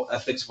possible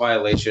ethics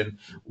violation?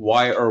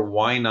 Why or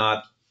why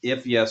not?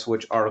 If yes,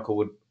 which article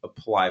would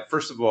apply?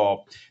 First of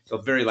all, the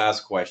very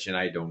last question,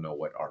 I don't know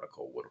what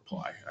article would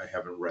apply. I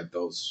haven't read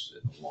those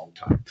in a long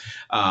time.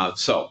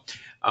 So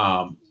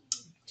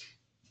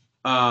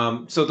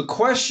the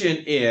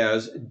question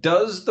is,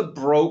 does the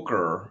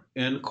broker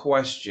in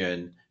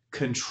question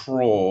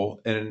control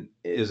and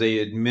is a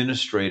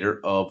administrator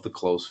of the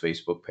closed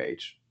Facebook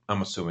page?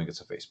 I'm assuming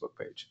it's a Facebook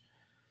page.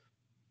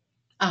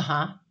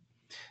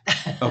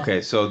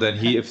 Okay, so then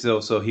he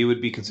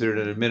would be considered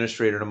an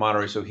administrator and a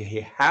moderator, so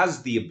he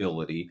has the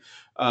ability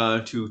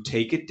to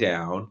take it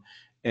down.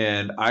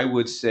 And I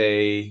would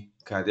say,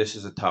 God, this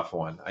is a tough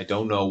one. I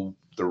don't know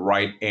the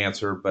right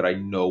answer, but I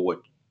know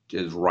what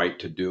is right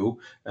to do,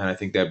 and I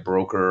think that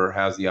broker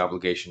has the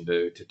obligation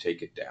to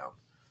take it down.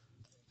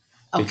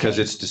 Okay. Because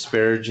it's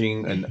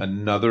disparaging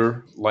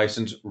another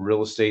licensed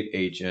real estate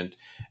agent,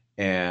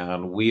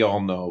 and we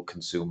all know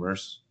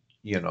consumers.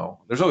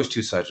 There's always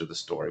two sides of the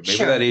story.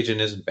 Maybe that agent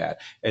isn't bad.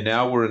 And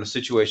now we're in a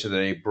situation that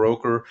a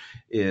broker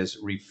is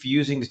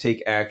refusing to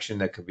take action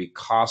that could be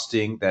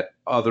costing that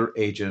other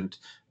agent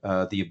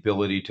the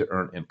ability to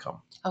earn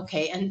income.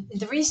 Okay, and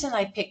the reason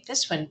I picked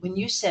this one, when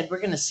you said we're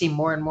going to see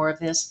more and more of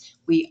this,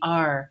 we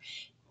are.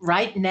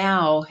 right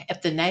now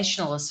at the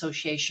National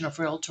Association of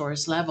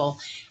Realtors level,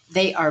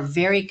 they are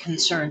very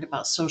concerned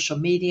about social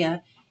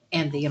media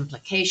and the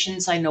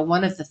implications. I know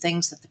one of the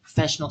things that the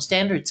Professional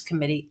Standards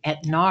Committee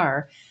at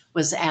NAR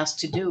was asked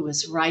to do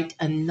was write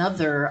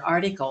another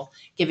article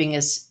giving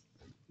us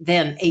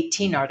then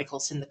 18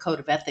 articles in the Code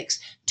of Ethics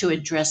to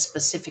address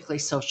specifically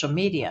social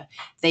media.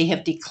 They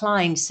have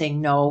declined, saying,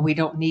 no, we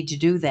don't need to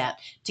do that.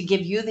 To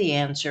give you the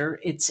answer,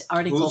 it's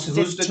Article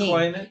Who's 15,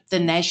 declining it? the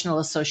National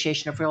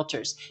Association of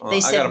Realtors. Well, They I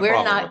said, got a we're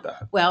problem not, with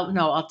that. well,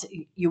 no,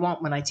 you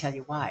won't when I tell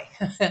you why.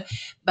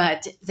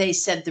 But they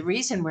said the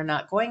reason we're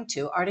not going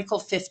to, Article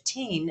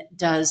 15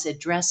 does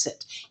address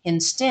it.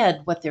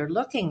 Instead, what they're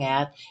looking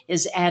at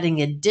is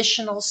adding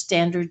additional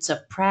standards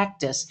of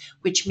practice,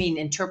 which mean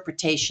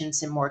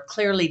interpretations and more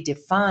clearly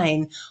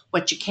define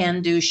what you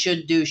can do,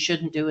 shouldn't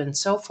do, and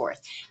so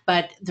forth.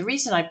 But the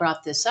reason I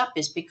brought this up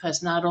is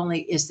because not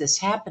only is this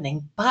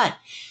happening, but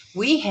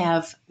we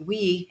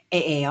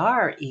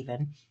AAR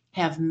even,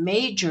 have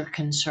major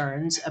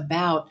concerns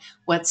about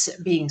what's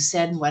being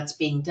said and what's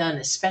being done,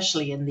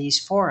 especially in these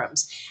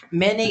forums.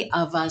 Many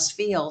of us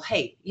feel,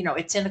 hey,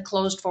 it's in a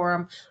closed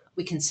forum.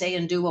 We can say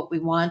and do what we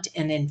want.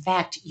 And in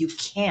fact, you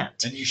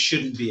can't. And you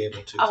shouldn't be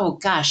able to. Oh,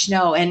 gosh,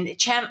 no. And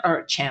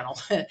channel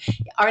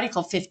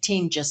Article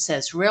 15 just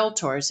says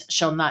realtors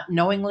shall not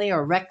knowingly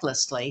or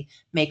recklessly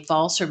make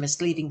false or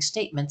misleading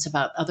statements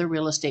about other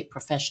real estate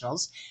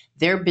professionals,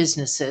 their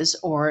businesses,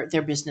 or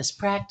their business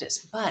practice.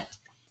 But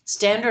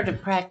Standard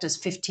of Practice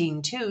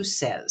 15.2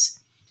 says,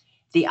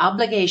 the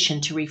obligation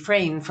to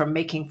refrain from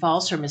making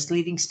false or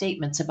misleading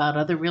statements about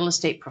other real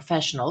estate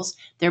professionals,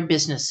 their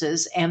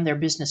businesses, and their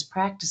business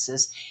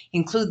practices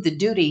include the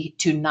duty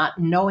to not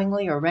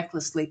knowingly or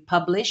recklessly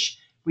publish,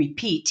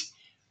 repeat,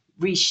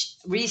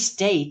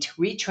 restate,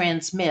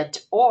 retransmit,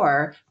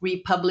 or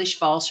republish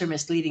false or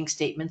misleading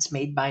statements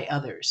made by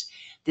others.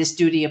 This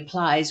duty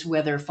applies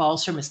whether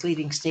false or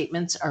misleading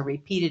statements are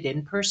repeated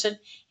in person,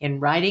 in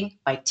writing,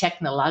 by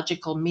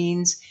technological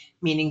means,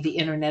 meaning the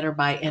internet, or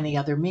by any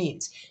other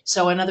means.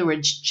 So in other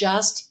words,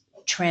 just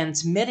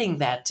transmitting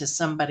that to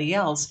somebody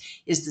else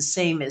is the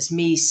same as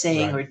me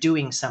saying Right. or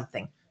doing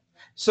something.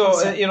 So,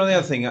 So- the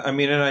other thing, I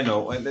mean, and I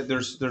know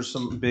there's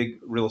some big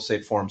real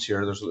estate forums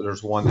here.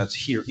 There's one that's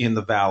here in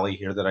the valley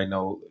here that I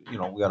know, we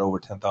got over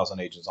 10,000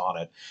 agents on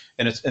it,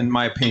 and it's, in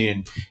my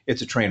opinion,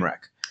 it's a train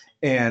wreck.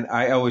 And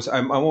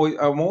I'm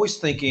always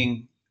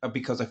thinking,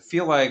 because I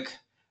feel like,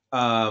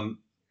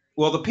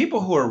 the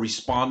people who are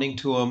responding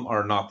to them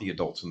are not the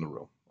adults in the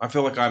room. I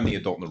feel like I'm the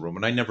adult in the room,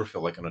 and I never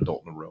feel like an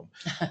adult in the room,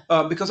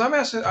 because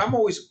I'm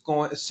always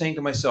saying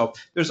to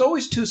myself, there's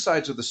always two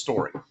sides of the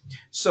story.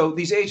 So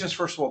these agents,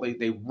 first of all,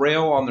 they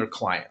rail on their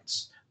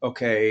clients,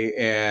 okay,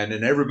 and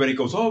everybody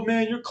goes, oh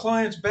man, your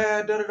client's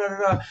bad, da da da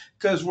da,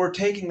 because we're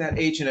taking that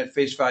agent at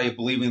face value,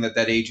 believing that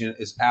agent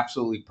is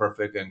absolutely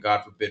perfect and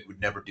God forbid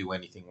would never do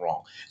anything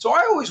wrong. So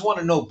I always want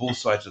to know both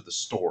sides of the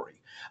story.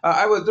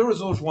 There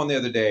was one the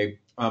other day,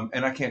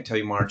 and I can't tell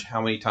you, Marge,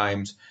 how many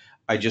times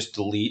I just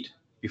delete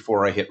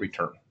before I hit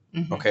return.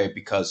 Mhm. Okay,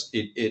 because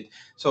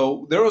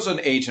so there was an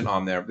agent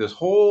on there, this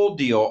whole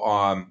deal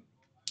on,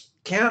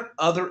 can't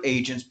other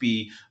agents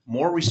be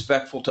more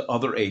respectful to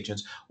other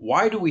agents?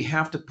 Why do we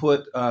have to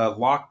put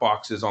lock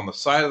boxes on the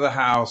side of the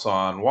house,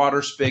 on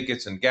water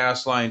spigots and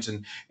gas lines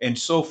and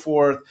so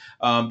forth?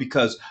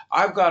 Because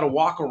I've got to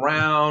walk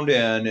around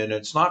and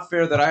it's not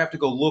fair that I have to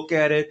go look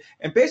at it.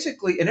 And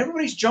basically, and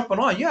everybody's jumping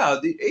on. Yeah,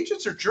 the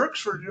agents are jerks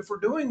for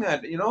doing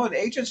that, and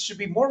agents should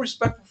be more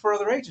respectful for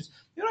other agents.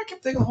 I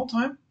kept thinking the whole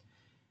time,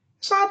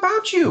 it's not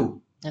about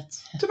you.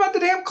 It's about the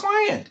damn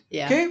client.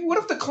 Yeah. Okay. What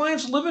if the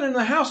client's living in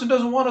the house and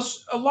doesn't want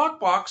a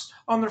lockbox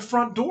on their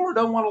front door?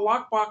 Doesn't want a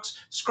lockbox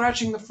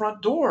scratching the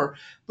front door?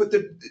 But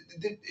they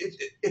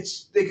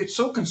get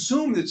so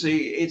consumed. It's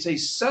a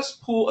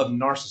cesspool of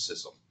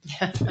narcissism.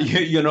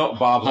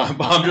 Bob,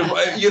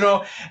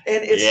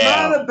 and it's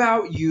not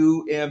about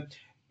you.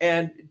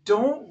 And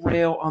don't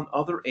rail on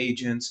other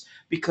agents,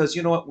 because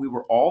you know what? We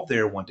were all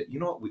there one day. You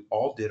know what? We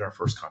all did our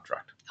first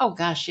contract. Oh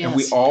gosh,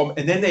 yes.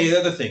 And then the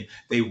other thing,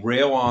 they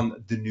rail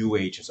on the new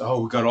agents.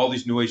 Oh, we got all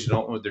these new agents,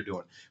 don't know what they're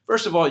doing.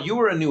 First of all, you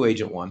were a new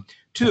agent, one.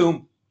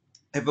 Two,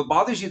 if it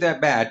bothers you that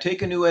bad,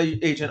 take a new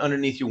agent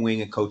underneath your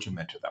wing and coach and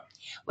mentor them.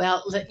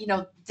 Well,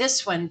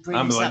 this one brings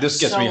I'm like, up this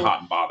gets me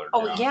hot and bothered.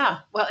 Oh now. yeah.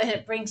 Well, and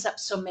it brings up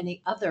so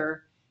many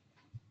other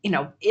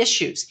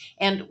issues.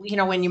 And,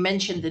 when you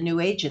mentioned the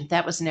new agent,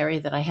 that was an area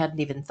that I hadn't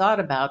even thought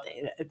about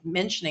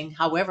mentioning.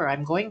 However,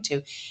 I'm going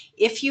to.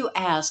 If you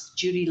ask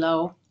Judy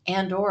Lowe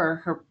and or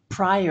her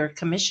prior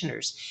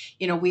commissioners,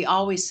 we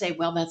always say,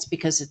 well, that's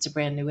because it's a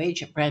brand new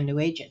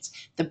agents.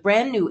 The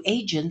brand new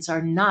agents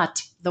are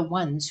not the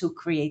ones who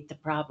create the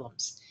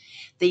problems.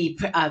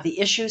 The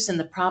issues and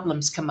the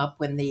problems come up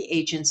when the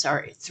agents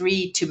are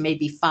 3 to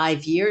maybe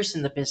 5 years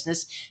in the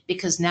business,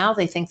 because now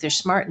they think they're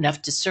smart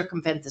enough to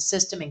circumvent the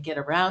system and get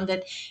around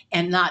it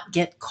and not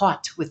get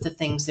caught with the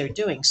things they're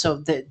doing. So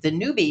the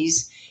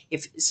newbies,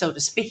 if so to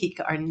speak,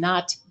 are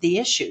not the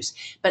issues.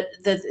 But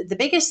the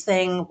biggest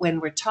thing when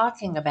we're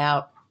talking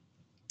about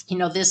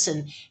this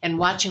and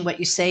watching what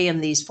you say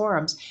in these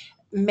forums,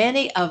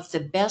 many of the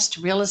best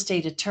real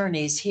estate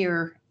attorneys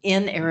here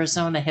in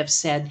Arizona have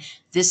said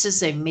this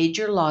is a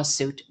major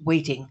lawsuit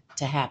waiting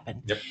to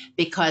happen. Yep.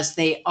 Because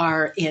they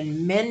are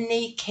in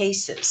many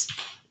cases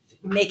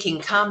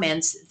making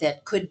comments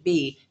that could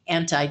be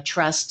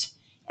antitrust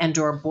and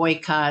or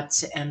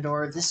boycotts and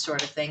or this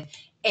sort of thing.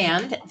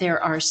 And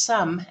there are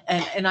some,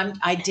 and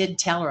I did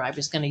tell her I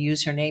was going to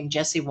use her name.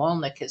 Jesse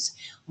Wolnick is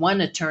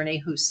one attorney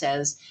who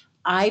says,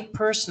 I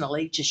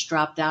personally just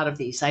dropped out of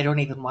these. I don't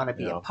even want to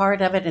be a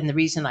part of it. And the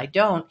reason I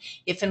don't,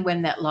 if and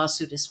when that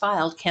lawsuit is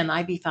filed, can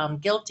I be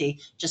found guilty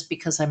just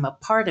because I'm a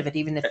part of it,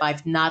 even if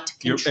I've not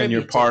contributed? And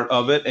you're part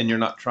of it, and you're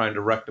not trying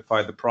to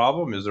rectify the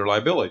problem. Is there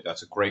liability?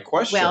 That's a great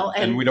question. Well,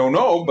 and we don't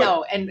know. But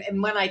no,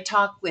 and when I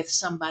talk with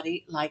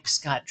somebody like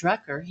Scott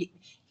Drucker,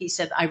 he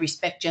said, I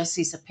respect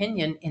Jesse's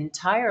opinion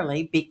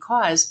entirely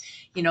because,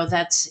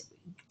 that's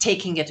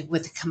taking it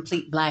with a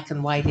complete black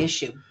and white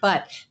issue.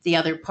 But the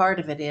other part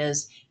of it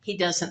is he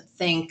doesn't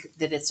think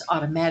that it's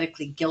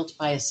automatically guilt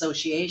by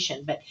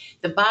association. But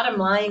the bottom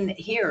line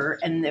here,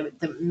 and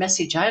the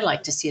message I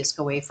like to see us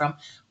go away from,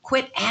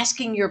 quit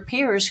asking your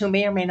peers who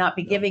may or may not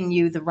be giving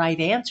you the right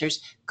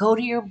answers. Go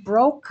to your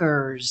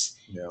brokers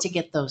to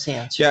get those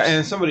answers. Yeah,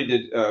 and somebody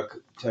did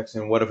text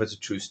in, what if it's a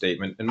true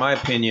statement? In my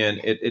opinion,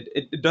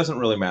 it doesn't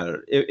really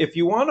matter. If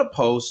you want to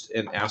post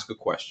and ask a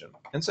question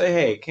and say,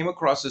 hey, came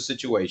across this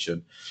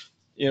situation,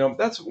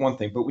 that's one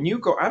thing. But when you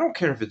go, I don't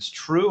care if it's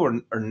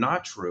true or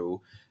not true.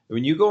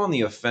 When you go on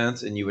the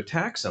offense and you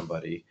attack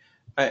somebody,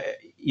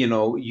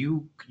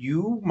 you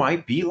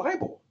might be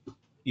liable,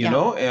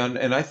 know,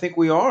 and I think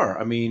we are.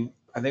 I mean,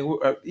 I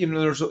think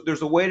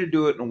there's a way to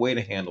do it and a way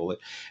to handle it,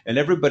 and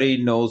everybody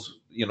knows.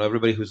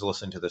 Everybody who's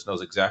listening to this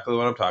knows exactly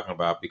what I'm talking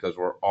about because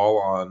we're all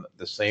on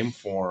the same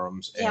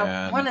forums.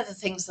 Yeah, and one of the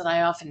things that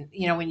I often,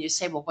 when you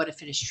say, well, what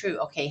if it is true?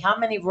 Okay, how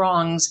many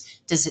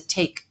wrongs does it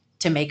take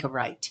to make a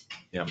right?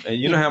 Yeah, and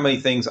you know how many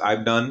things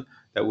I've done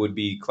that would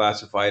be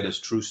classified as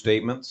true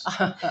statements?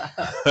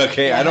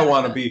 Okay, yeah. I don't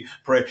want to be.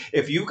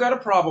 If you've got a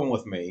problem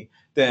with me,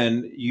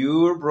 then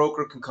your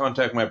broker can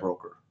contact my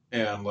broker.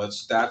 And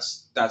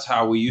that's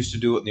how we used to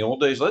do it in the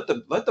old days. Let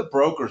the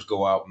brokers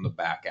go out in the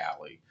back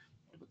alley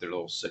with their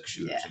little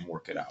 6-shooters and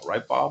work it out,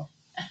 right, Bob?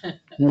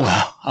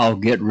 Well, I'll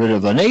get rid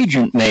of an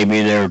agent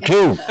maybe there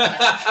too.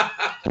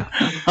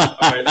 All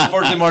right,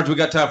 unfortunately, Marge, we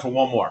got time for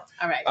one more.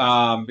 All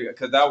right.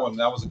 Because that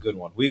was a good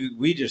one.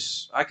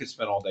 I could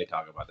spend all day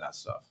talking about that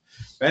stuff.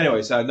 But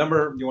anyways, you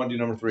want to do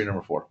number 3,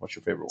 number 4? What's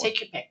your favorite one?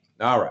 Take your pick.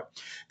 All right.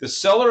 The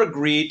seller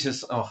agreed to.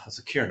 Oh, that's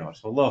a cure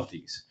notice. I love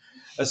these.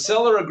 A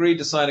seller agreed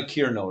to sign a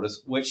cure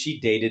notice, which she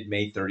dated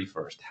May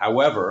 31st.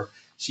 However,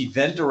 she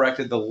then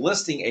directed the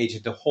listing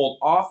agent to hold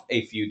off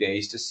a few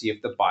days to see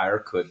if the buyer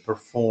could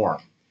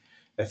perform.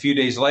 A few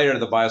days later,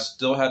 the buyer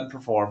still hadn't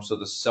performed, so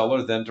the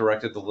seller then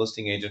directed the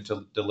listing agent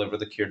to deliver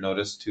the cure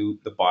notice to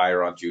the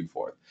buyer on June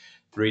 4th.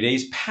 3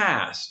 days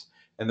passed,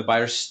 and the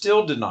buyer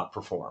still did not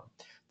perform.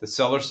 The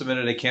seller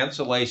submitted a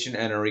cancellation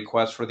and a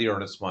request for the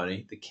earnest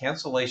money. The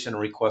cancellation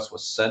request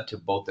was sent to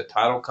both the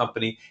title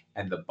company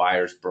and the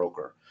buyer's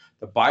broker.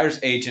 The buyer's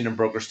agent and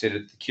broker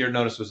stated the cure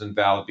notice was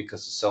invalid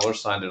because the seller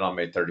signed it on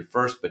May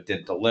 31st but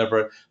didn't deliver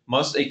it.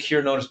 Must a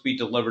cure notice be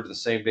delivered the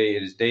same day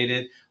it is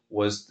dated?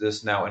 Was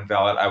this now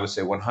invalid? I would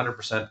say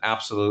 100%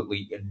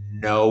 absolutely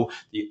no.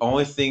 The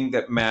only thing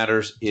that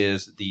matters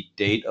is the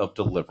date of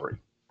delivery.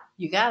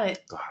 You got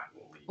it. God.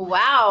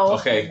 Wow.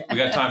 Okay, we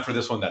got time for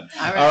this one then.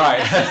 All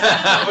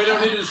right. We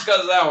don't need to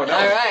discuss that one.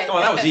 Come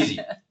on, that was easy.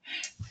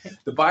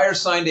 The buyer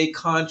signed a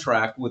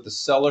contract with the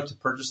seller to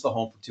purchase the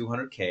home for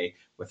 $200K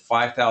with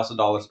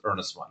 $5,000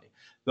 earnest money.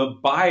 The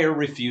buyer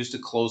refused to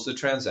close the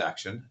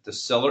transaction. The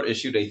seller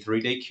issued a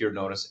 3-day cure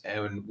notice,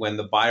 and when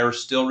the buyer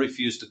still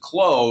refused to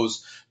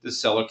close, the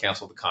seller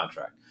canceled the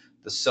contract.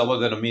 The seller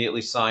then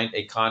immediately signed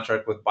a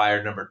contract with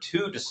buyer number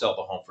 2 to sell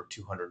the home for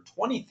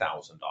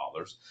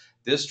 $220,000.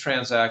 This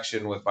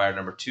transaction with buyer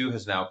number 2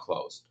 has now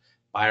closed.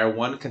 Buyer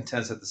 1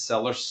 contends that the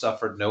seller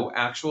suffered no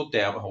actual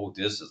damage. Oh,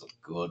 this is a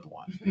good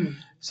one.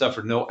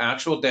 Suffered no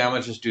actual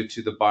damages due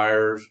to the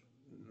buyer's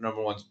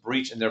number 1's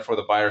breach, and therefore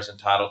the buyer is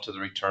entitled to the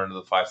return of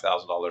the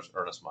 $5,000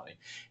 earnest money.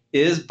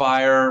 Is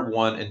buyer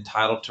 1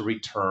 entitled to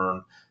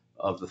return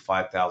of the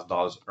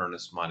 $5,000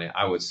 earnest money?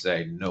 I would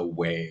say no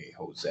way,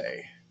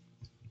 Jose.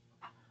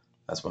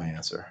 That's my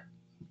answer.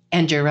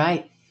 And you're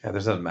right. Yeah,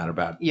 this doesn't matter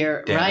about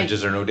You're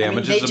damages right. or no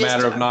damages. It's a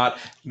matter of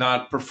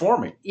not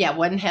performing. Yeah,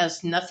 one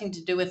has nothing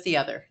to do with the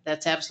other.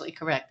 That's absolutely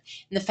correct.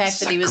 And the fact That's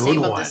that he a was good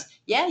able one. to.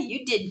 Yeah,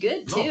 you did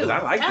good too. No,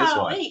 but I like this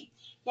one.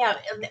 Yeah,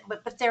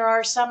 but there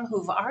are some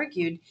who've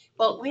argued,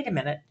 well, wait a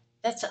minute,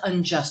 that's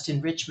unjust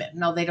enrichment.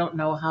 No, they don't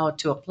know how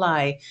to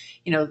apply,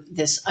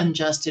 this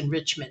unjust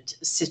enrichment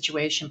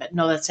situation. But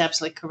no, that's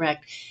absolutely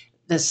correct.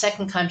 The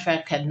second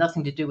contract had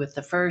nothing to do with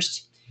the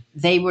first.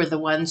 They were the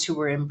ones who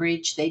were in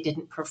breach. They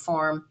didn't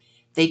perform.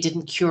 They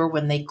didn't cure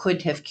when they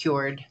could have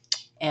cured.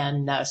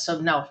 And so,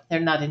 no,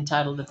 they're not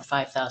entitled to the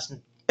 $5,000.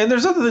 And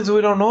there's other things that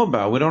we don't know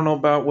about. We don't know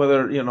about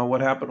whether,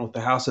 what happened with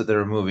the house that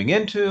they're moving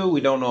into.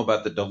 We don't know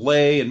about the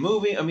delay in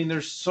moving. I mean,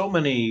 there's so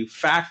many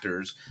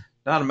factors.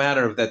 Not a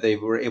matter of that they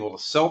were able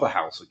to sell the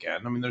house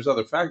again. I mean, there's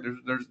other factors.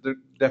 There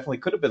definitely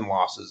could have been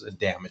losses and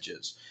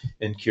damages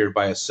incurred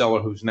by a seller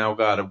who's now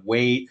got to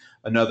wait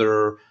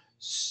another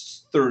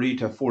 30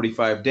 to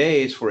 45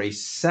 days for a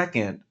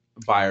second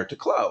buyer to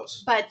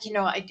close. But,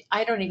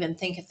 I don't even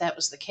think if that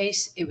was the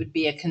case, it would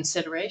be a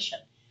consideration.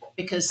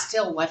 Because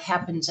still what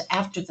happens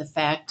after the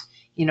fact,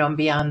 and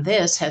beyond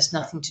this has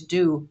nothing to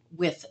do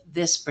with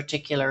this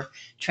particular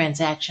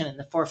transaction and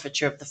the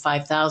forfeiture of the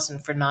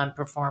 $5,000 for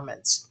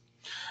non-performance.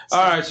 So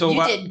all right, so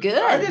you did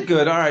good. I did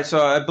good. All right,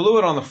 so I blew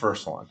it on the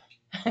first one.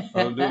 So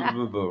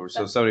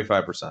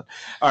 75%.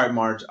 All right,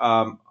 Marge.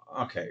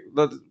 Okay,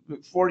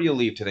 before you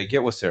leave today,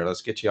 get with Sarah.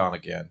 Let's get you on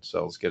again.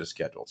 So let's get it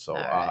scheduled. So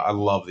right. I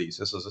love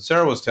these.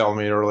 Sarah was telling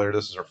me earlier.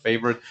 This is her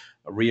favorite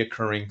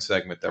reoccurring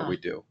segment that we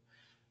do.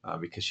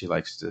 Because she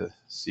likes to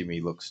see me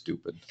look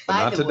stupid. But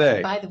not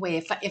today. By the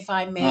way, if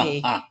I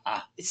may,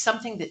 it's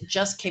something that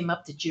just came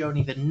up that you don't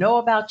even know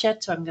about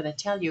yet, so I'm going to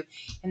tell you.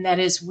 And that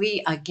is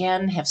we,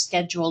 again, have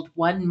scheduled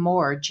one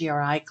more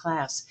GRI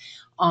class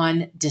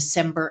on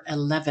December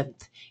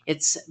 11th.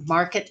 It's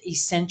Market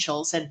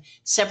Essentials, and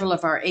several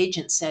of our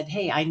agents said,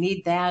 hey, I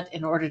need that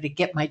in order to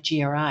get my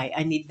GRI.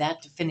 I need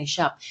that to finish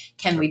up.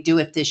 Can we do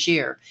it this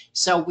year?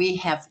 So we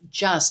have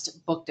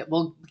just booked it.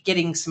 We'll be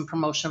getting some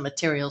promotional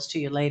materials to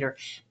you later.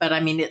 But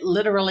I mean, it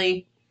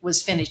literally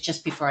was finished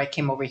just before I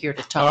came over here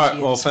to talk to you. All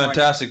right, well,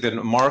 fantastic.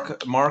 Then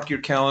mark your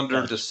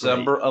calendar. That's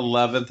December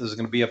 11th is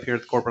going to be up here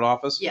at the corporate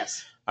office.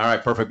 Yes. All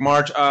right, perfect.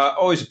 Marge,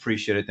 always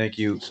appreciate it. Thank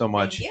you so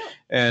much. Thank you.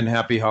 And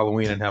happy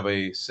Halloween, and have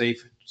a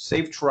safe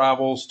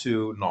travels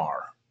to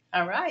NAR.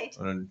 All right.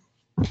 And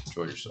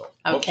enjoy yourself.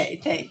 Okay,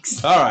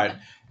 thanks. All right.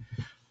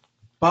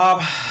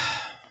 Bob,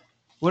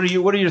 what are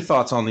your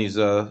thoughts on these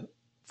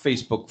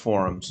Facebook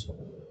forums?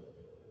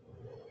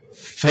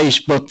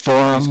 Facebook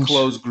forums. These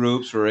closed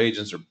groups where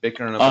agents are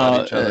bickering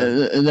about each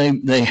other.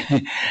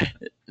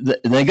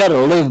 They got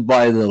to live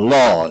by the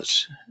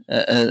laws.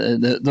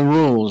 The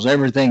rules,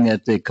 everything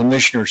that the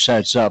commissioner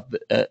sets up,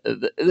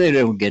 they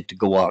don't get to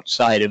go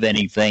outside of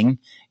anything,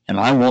 and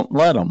I won't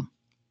let them,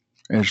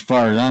 as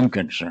far as I'm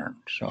concerned.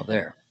 So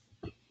there.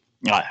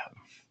 All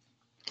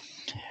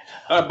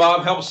right,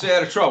 Bob, help us stay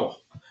out of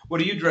trouble.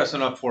 What are you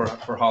dressing up for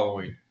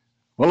Halloween?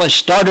 Well, I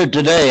started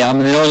today. I'm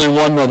the only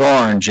one with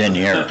orange in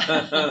here.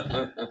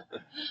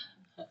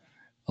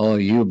 Oh,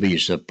 you'll be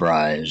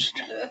surprised.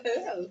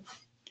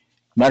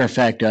 Matter of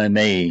fact, I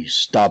may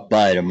stop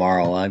by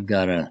tomorrow. I've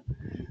got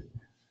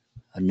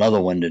another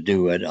one to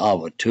do at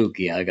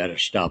Awatuki. I got to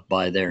stop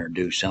by there and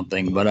do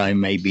something, but I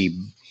may be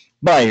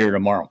by here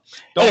tomorrow.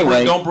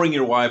 Don't bring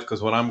your wife,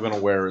 because what I'm going to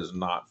wear is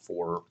not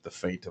for the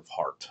faint of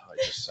heart. I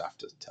just have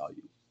to tell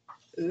you.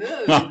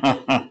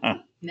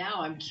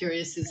 Now I'm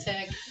curious as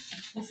heck.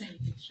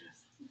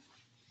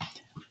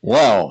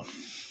 Well,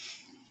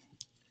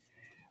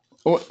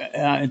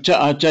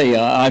 I'll tell you,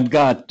 I've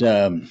got...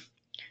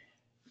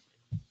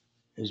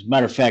 as a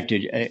matter of fact,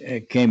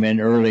 it came in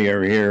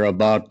earlier here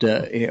about,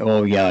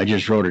 I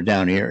just wrote it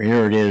down here.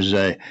 Here it is,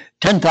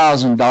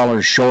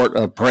 $10,000 short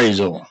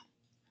appraisal.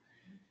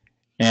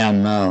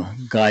 And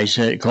guy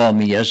called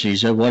me yesterday. He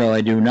said, what do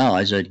I do now?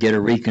 I said, get a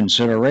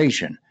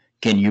reconsideration.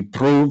 Can you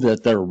prove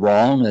that they're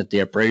wrong, that the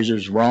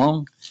appraiser's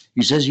wrong?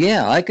 He says,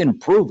 yeah, I can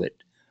prove it.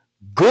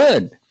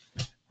 Good.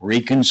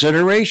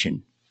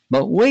 Reconsideration.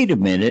 But wait a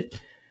minute.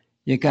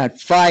 You got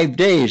 5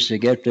 days to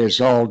get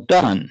this all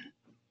done.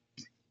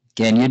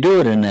 Can you do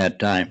it in that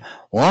time?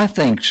 Well, I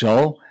think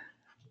so.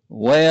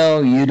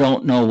 Well, you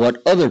don't know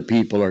what other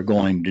people are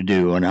going to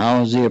do, and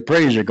how is the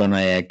appraiser going to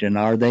act, and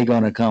are they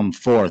going to come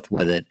forth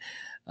with it?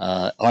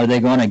 Are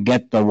they going to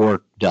get the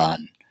work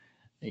done?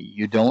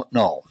 You don't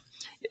know.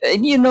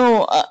 And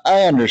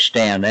I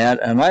understand that,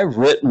 and I've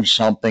written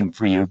something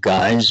for you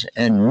guys,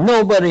 and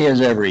nobody has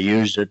ever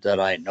used it that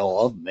I know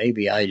of.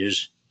 Maybe I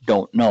just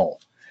don't know.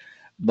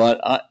 But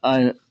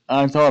I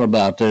thought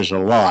about this a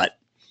lot,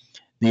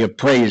 the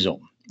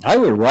appraisal. I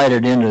would write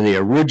it into the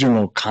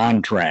original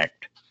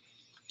contract.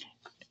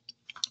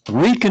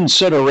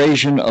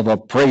 Reconsideration of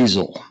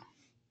appraisal.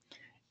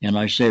 And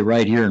I say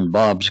right here in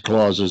Bob's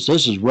clauses,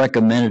 this is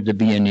recommended to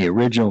be in the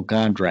original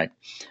contract.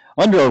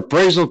 Under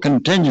appraisal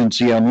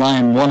contingency on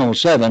line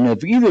 107,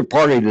 if either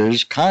party to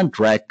this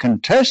contract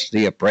contests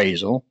the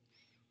appraisal,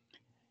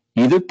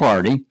 either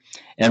party,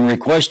 and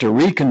request a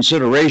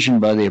reconsideration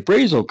by the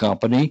appraisal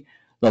company,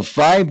 the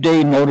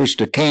 5-day notice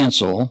to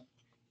cancel,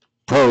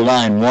 per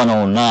line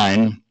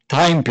 109,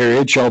 time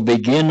period shall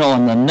begin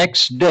on the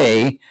next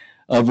day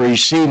of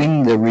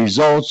receiving the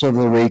results of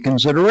the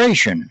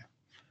reconsideration.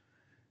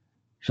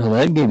 So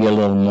that'd give you a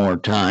little more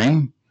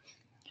time.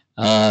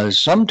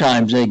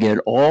 Sometimes they get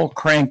all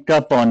cranked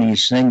up on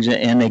these things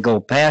and they go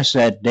past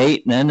that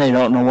date and then they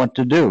don't know what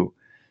to do.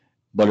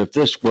 But if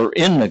this were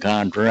in the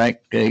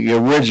contract, the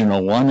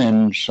original one,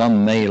 and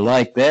some may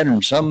like that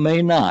and some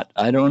may not,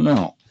 I don't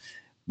know.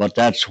 But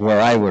that's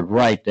where I would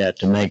write that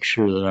to make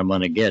sure that I'm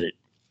going to get it.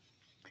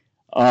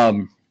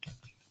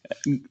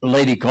 A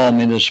lady called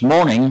me this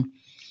morning.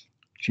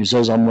 She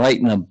says, I'm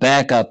writing a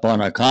backup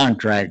on a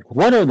contract.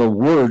 What are the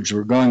words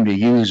we're going to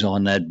use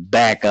on that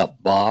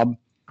backup, Bob?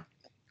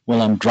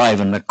 Well, I'm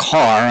driving the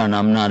car and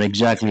I'm not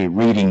exactly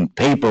reading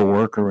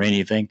paperwork or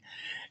anything.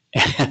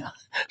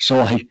 So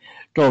I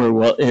told her,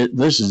 well,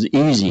 this is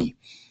easy.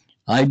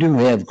 I do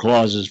have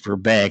clauses for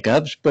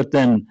backups, but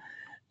then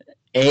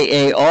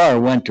AAR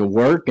went to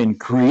work and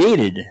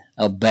created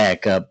a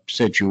backup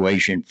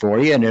situation for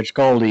you, and it's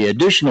called the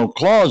Additional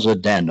Clause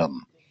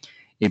Addendum.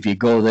 If you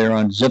go there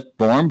on zip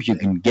forms, you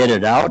can get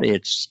it out.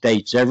 It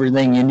states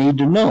everything you need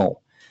to know.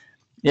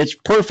 It's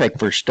perfect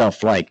for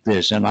stuff like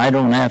this, and I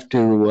don't have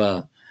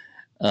to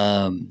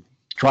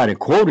try to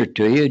quote it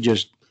to you.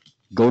 Just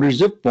go to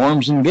zip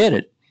forms and get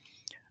it.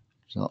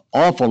 So,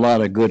 awful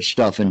lot of good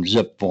stuff in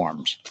zip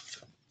forms.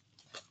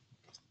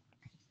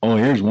 Oh,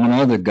 here's one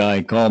other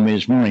guy called me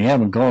this morning. I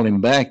haven't called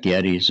him back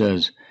yet. He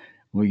says,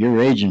 well,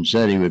 your agent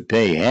said he would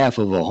pay half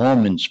of a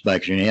home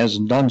inspection. He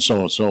hasn't done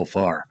so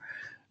far.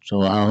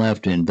 So I'll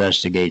have to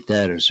investigate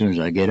that as soon as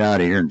I get out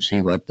of here and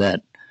see what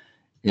that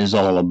is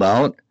all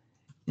about.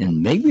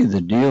 And maybe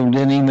the deal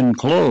didn't even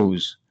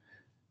close.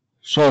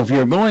 So if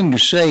you're going to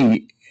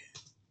say,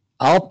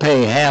 I'll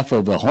pay half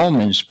of a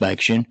home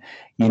inspection,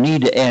 you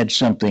need to add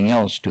something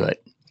else to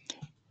it.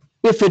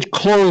 If it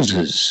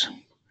closes,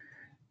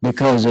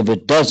 because if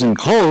it doesn't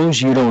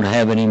close, you don't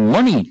have any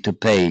money to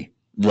pay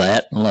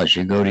that unless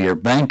you go to your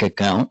bank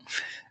account.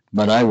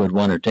 But I would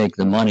want to take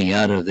the money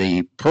out of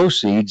the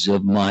proceeds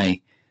of my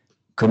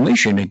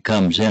commission that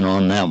comes in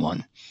on that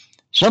one.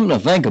 Something to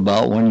think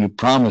about when you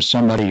promise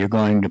somebody you're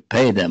going to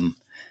pay them.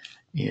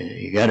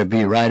 You got to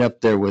be right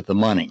up there with the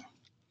money.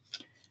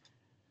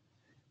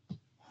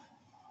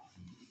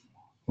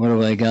 What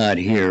have I got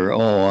here?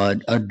 Oh,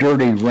 a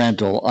dirty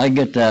rental. I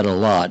get that a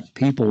lot.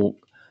 People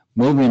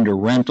move into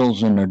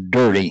rentals and they're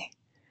dirty.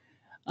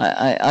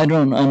 I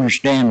don't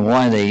understand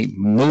why they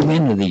move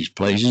into these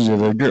places if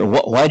they're dirty.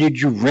 Why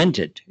did you rent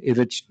it if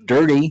it's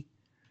dirty?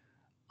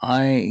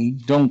 I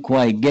don't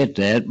quite get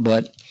that,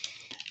 but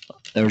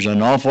there's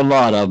an awful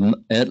lot of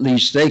them. At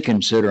least they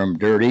consider them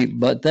dirty,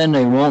 but then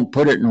they won't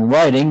put it in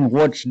writing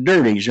what's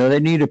dirty. So they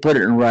need to put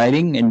it in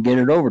writing and get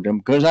it over to them.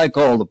 Because I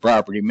called the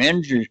property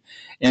manager,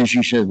 and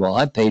she said, well,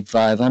 I paid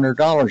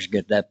 $500 to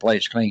get that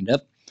place cleaned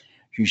up.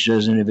 She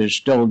says, and if it's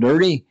still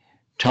dirty,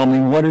 tell me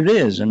what it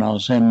is, and I'll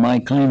send my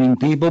cleaning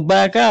people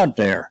back out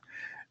there.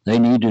 They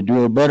need to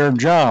do a better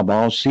job.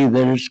 I'll see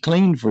that it's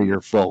clean for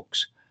your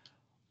folks.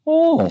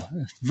 Oh,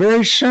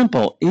 very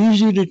simple,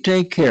 easy to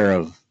take care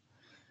of.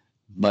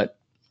 But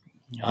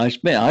I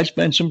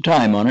spent some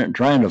time on it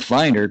trying to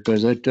find her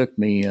because it took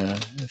me a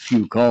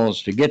few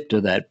calls to get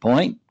to that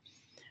point.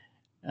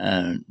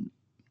 Here's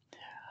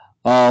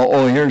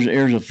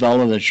a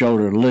fellow that showed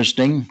a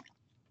listing,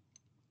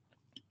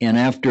 and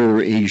after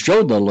he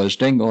showed the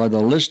listing, the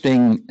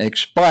listing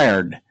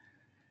expired.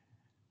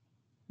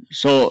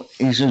 So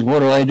he says, "What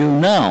do I do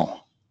now?"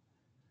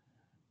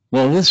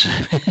 Well, this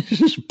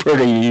is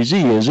pretty easy,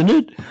 isn't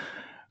it?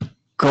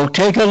 Go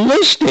take a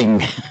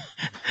listing.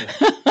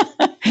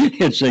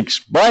 It's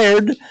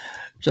expired,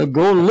 so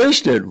go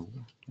list it.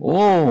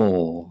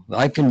 Oh,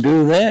 I can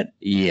do that?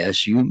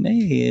 Yes, you may.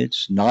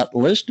 It's not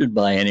listed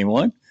by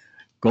anyone.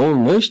 Go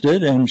list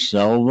it and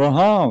sell the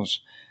house.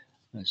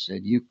 I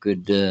said, you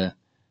could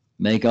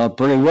make out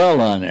pretty well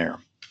on there.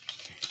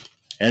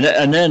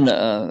 And then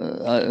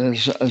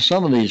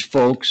some of these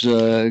folks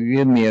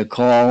give me a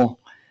call,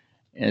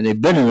 and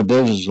they've been in the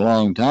business a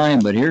long time,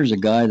 but here's a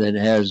guy that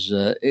has,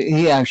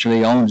 he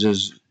actually owns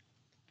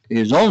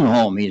his own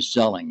home. He's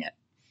selling it.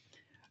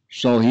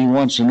 So he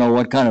wants to know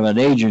what kind of an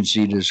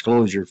agency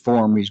disclosure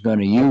form he's going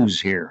to use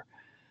here.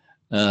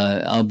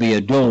 I'll be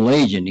a dual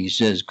agent, he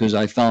says, because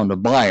I found a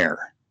buyer.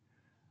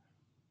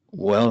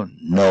 Well,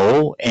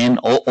 no,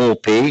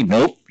 N-O-O-P,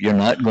 nope, you're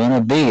not going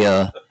to be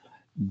a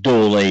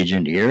dual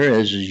agent here.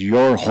 This is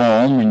your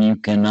home, and you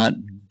cannot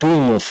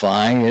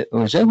dualify it.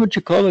 Is that what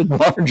you call it,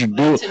 Marge?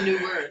 That's a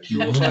new word.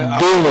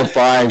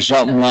 Dualify,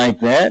 something like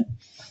that.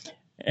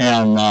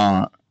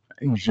 And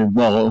he said,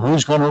 well,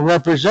 who's going to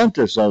represent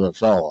this other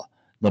fellow?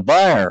 The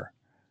buyer.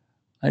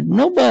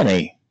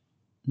 Nobody.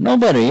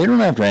 You don't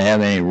have to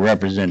have any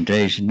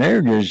representation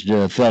there.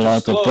 Just fill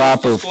out the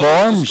proper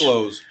forms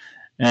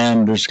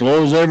and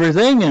disclose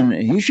everything, and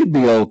he should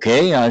be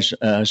okay. I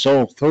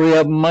sold 3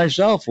 of them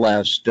myself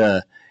last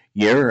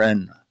year,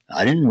 and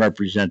I didn't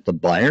represent the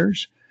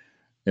buyers.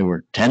 There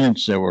were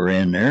tenants that were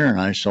in there,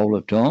 and I sold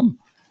it to them,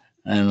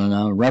 and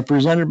I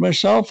represented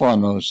myself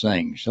on those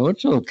things, so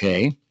it's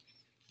okay.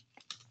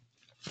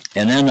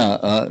 And then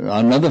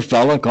another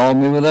fellow called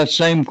me with that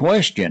same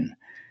question,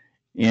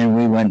 and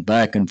we went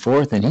back and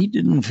forth, and he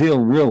didn't feel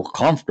real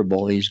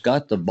comfortable. He's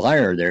got the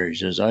buyer there. He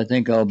says, I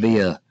think I'll be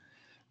a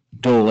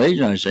dual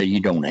agent. I said,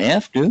 you don't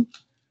have to.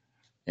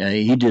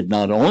 He did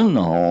not own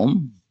the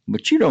home,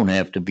 but you don't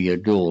have to be a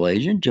dual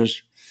agent.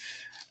 Just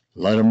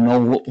let him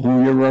know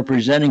who you're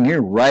representing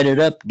here. Write it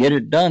up, get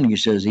it done. He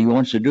says he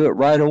wants to do it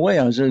right away.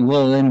 I said,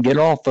 well, then get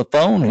off the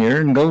phone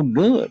here and go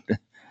do it.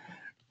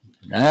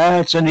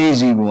 That's an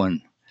easy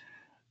one.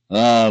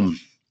 I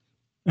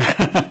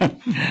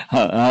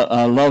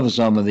love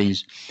some of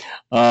these.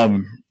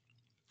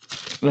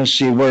 Let's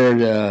see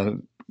where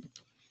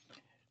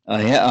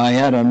I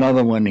had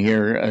another one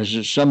here.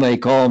 Somebody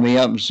called me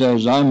up and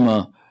says, I'm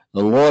the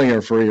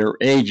lawyer for your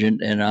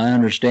agent, and I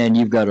understand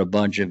you've got a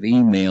bunch of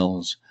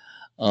emails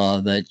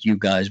that you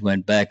guys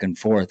went back and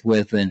forth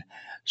with, and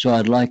so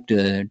I'd like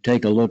to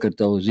take a look at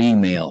those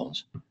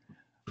emails.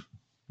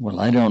 Well,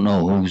 I don't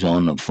know who's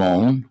on the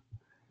phone.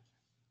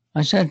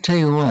 I said, tell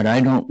you what,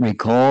 I don't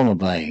recall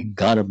if I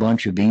got a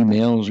bunch of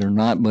emails or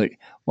not, but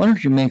why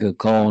don't you make a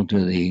call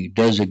to the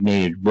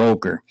designated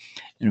broker?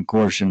 And of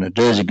course, when a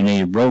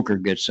designated broker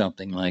gets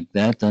something like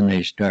that, then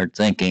they start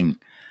thinking,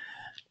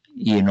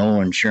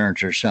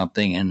 insurance or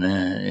something, and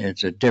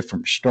it's a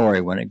different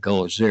story when it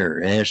goes there.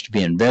 It has to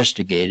be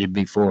investigated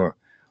before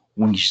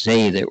we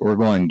say that we're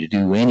going to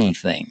do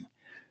anything.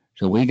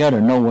 So we got to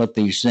know what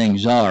these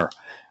things are.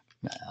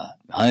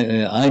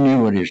 I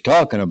knew what he was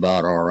talking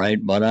about, all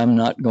right, but I'm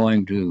not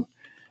going to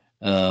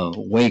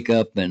wake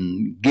up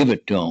and give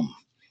it to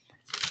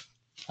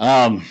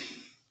him.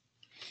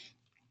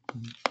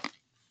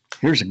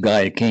 Here's a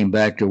guy that came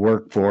back to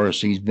work for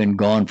us. He's been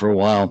gone for a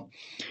while,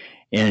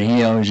 and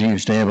he always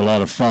used to have a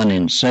lot of fun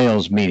in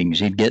sales meetings.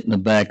 He'd get in the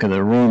back of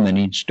the room, and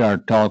he'd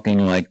start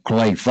talking like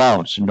Clay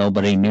Fouts, and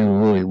nobody knew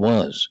who he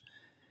was.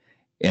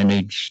 And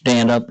he'd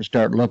stand up and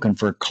start looking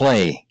for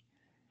Clay.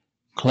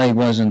 Clay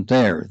wasn't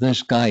there.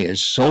 This guy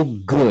is so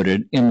good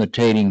at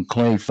imitating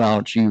Clay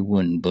Fouts, you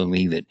wouldn't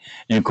believe it.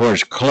 And of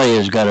course, Clay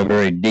has got a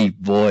very deep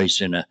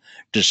voice and a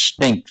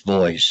distinct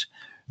voice.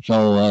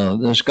 So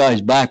this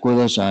guy's back with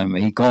us.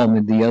 He called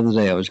me the other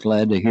day. I was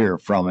glad to hear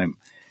from him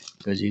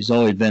because he's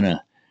always been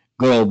a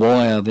good old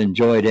boy I've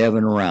enjoyed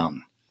having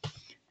around.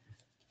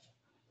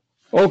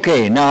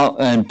 Okay, now,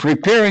 and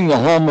preparing the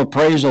home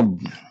appraisal,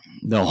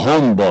 the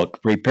home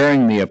book,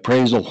 preparing the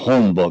appraisal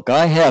home book.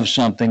 I have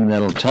something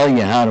that'll tell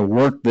you how to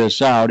work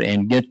this out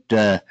and get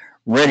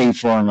ready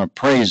for an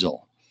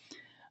appraisal.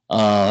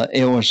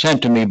 It was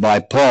sent to me by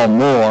Paul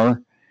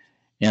Moore,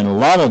 and a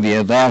lot of you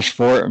have asked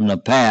for it in the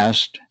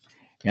past,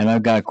 and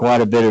I've got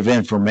quite a bit of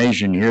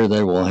information here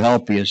that will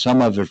help you.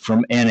 Some of it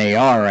from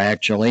NAR,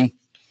 actually,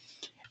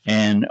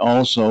 and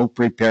also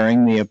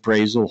preparing the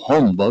appraisal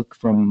home book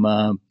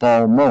from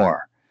Paul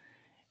Moore.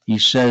 He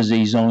says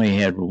he's only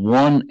had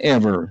one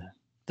ever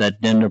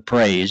that didn't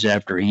appraise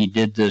after he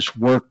did this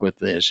work with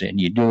this, and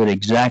you do it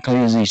exactly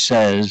as he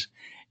says,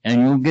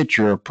 and you'll get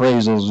your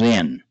appraisals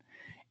in.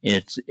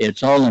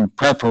 It's all in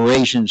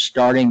preparation,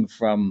 starting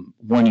from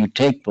when you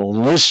take the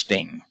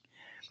listing.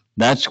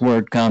 That's where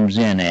it comes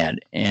in at,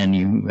 and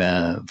you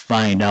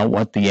find out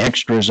what the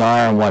extras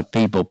are and what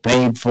people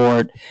paid for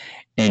it,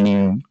 and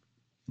you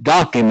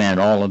document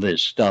all of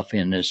this stuff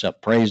in this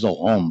appraisal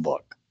home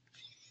book.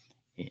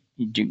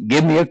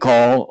 Give me a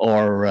call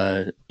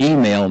or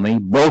email me,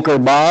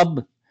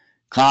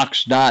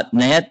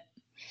 brokerbob@cox.net.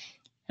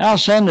 I'll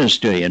send this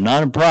to you,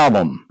 not a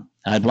problem.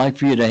 I'd like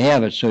for you to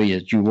have it so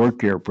that you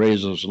work your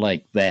appraisals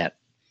like that.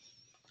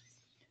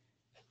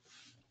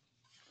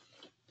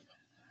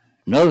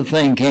 Another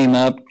thing came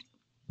up.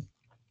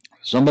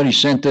 Somebody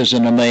sent this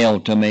in the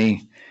mail to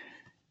me.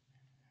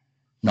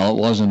 No, it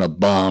wasn't a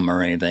bomb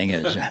or anything.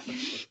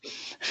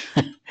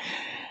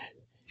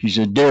 She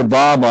said, Dear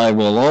Bob, I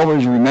will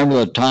always remember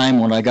the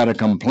time when I got a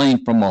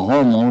complaint from a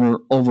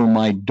homeowner over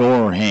my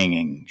door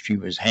hanging. She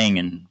was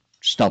hanging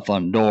stuff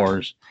on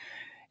doors,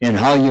 and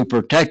how you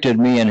protected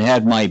me and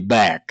had my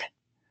back.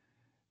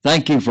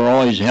 Thank you for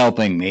always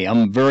helping me.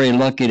 I'm very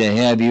lucky to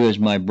have you as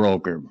my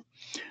broker.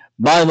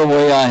 By the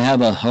way, I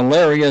have a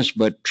hilarious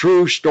but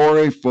true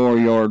story for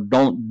your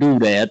Don't Do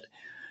That.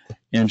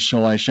 And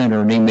so I sent her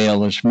an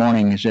email this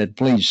morning and said,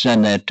 please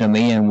send that to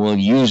me and we'll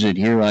use it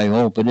here. I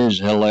hope it is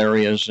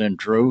hilarious and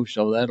true.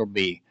 So that'll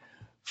be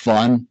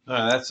fun.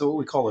 That's what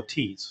we call a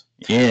tease.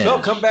 Yeah. So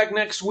come back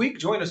next week.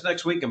 Join us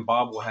next week, and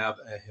Bob will have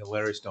a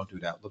hilarious Don't Do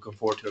That. Looking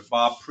forward to it.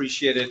 Bob,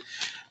 appreciate it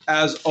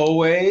as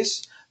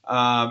always.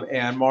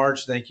 And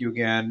Marge, thank you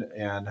again,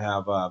 and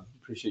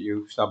appreciate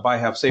you stop by.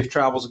 Have safe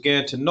travels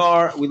again to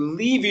NAR. We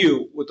leave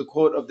you with the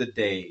quote of the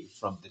day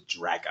from the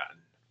Dragon,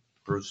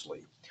 Bruce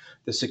Lee.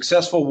 The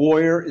successful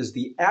warrior is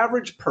the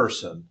average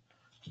person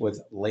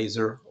with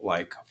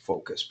laser-like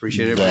focus.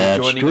 Appreciate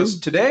everybody joining us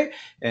today,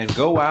 and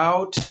go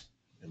out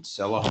and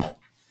sell a home.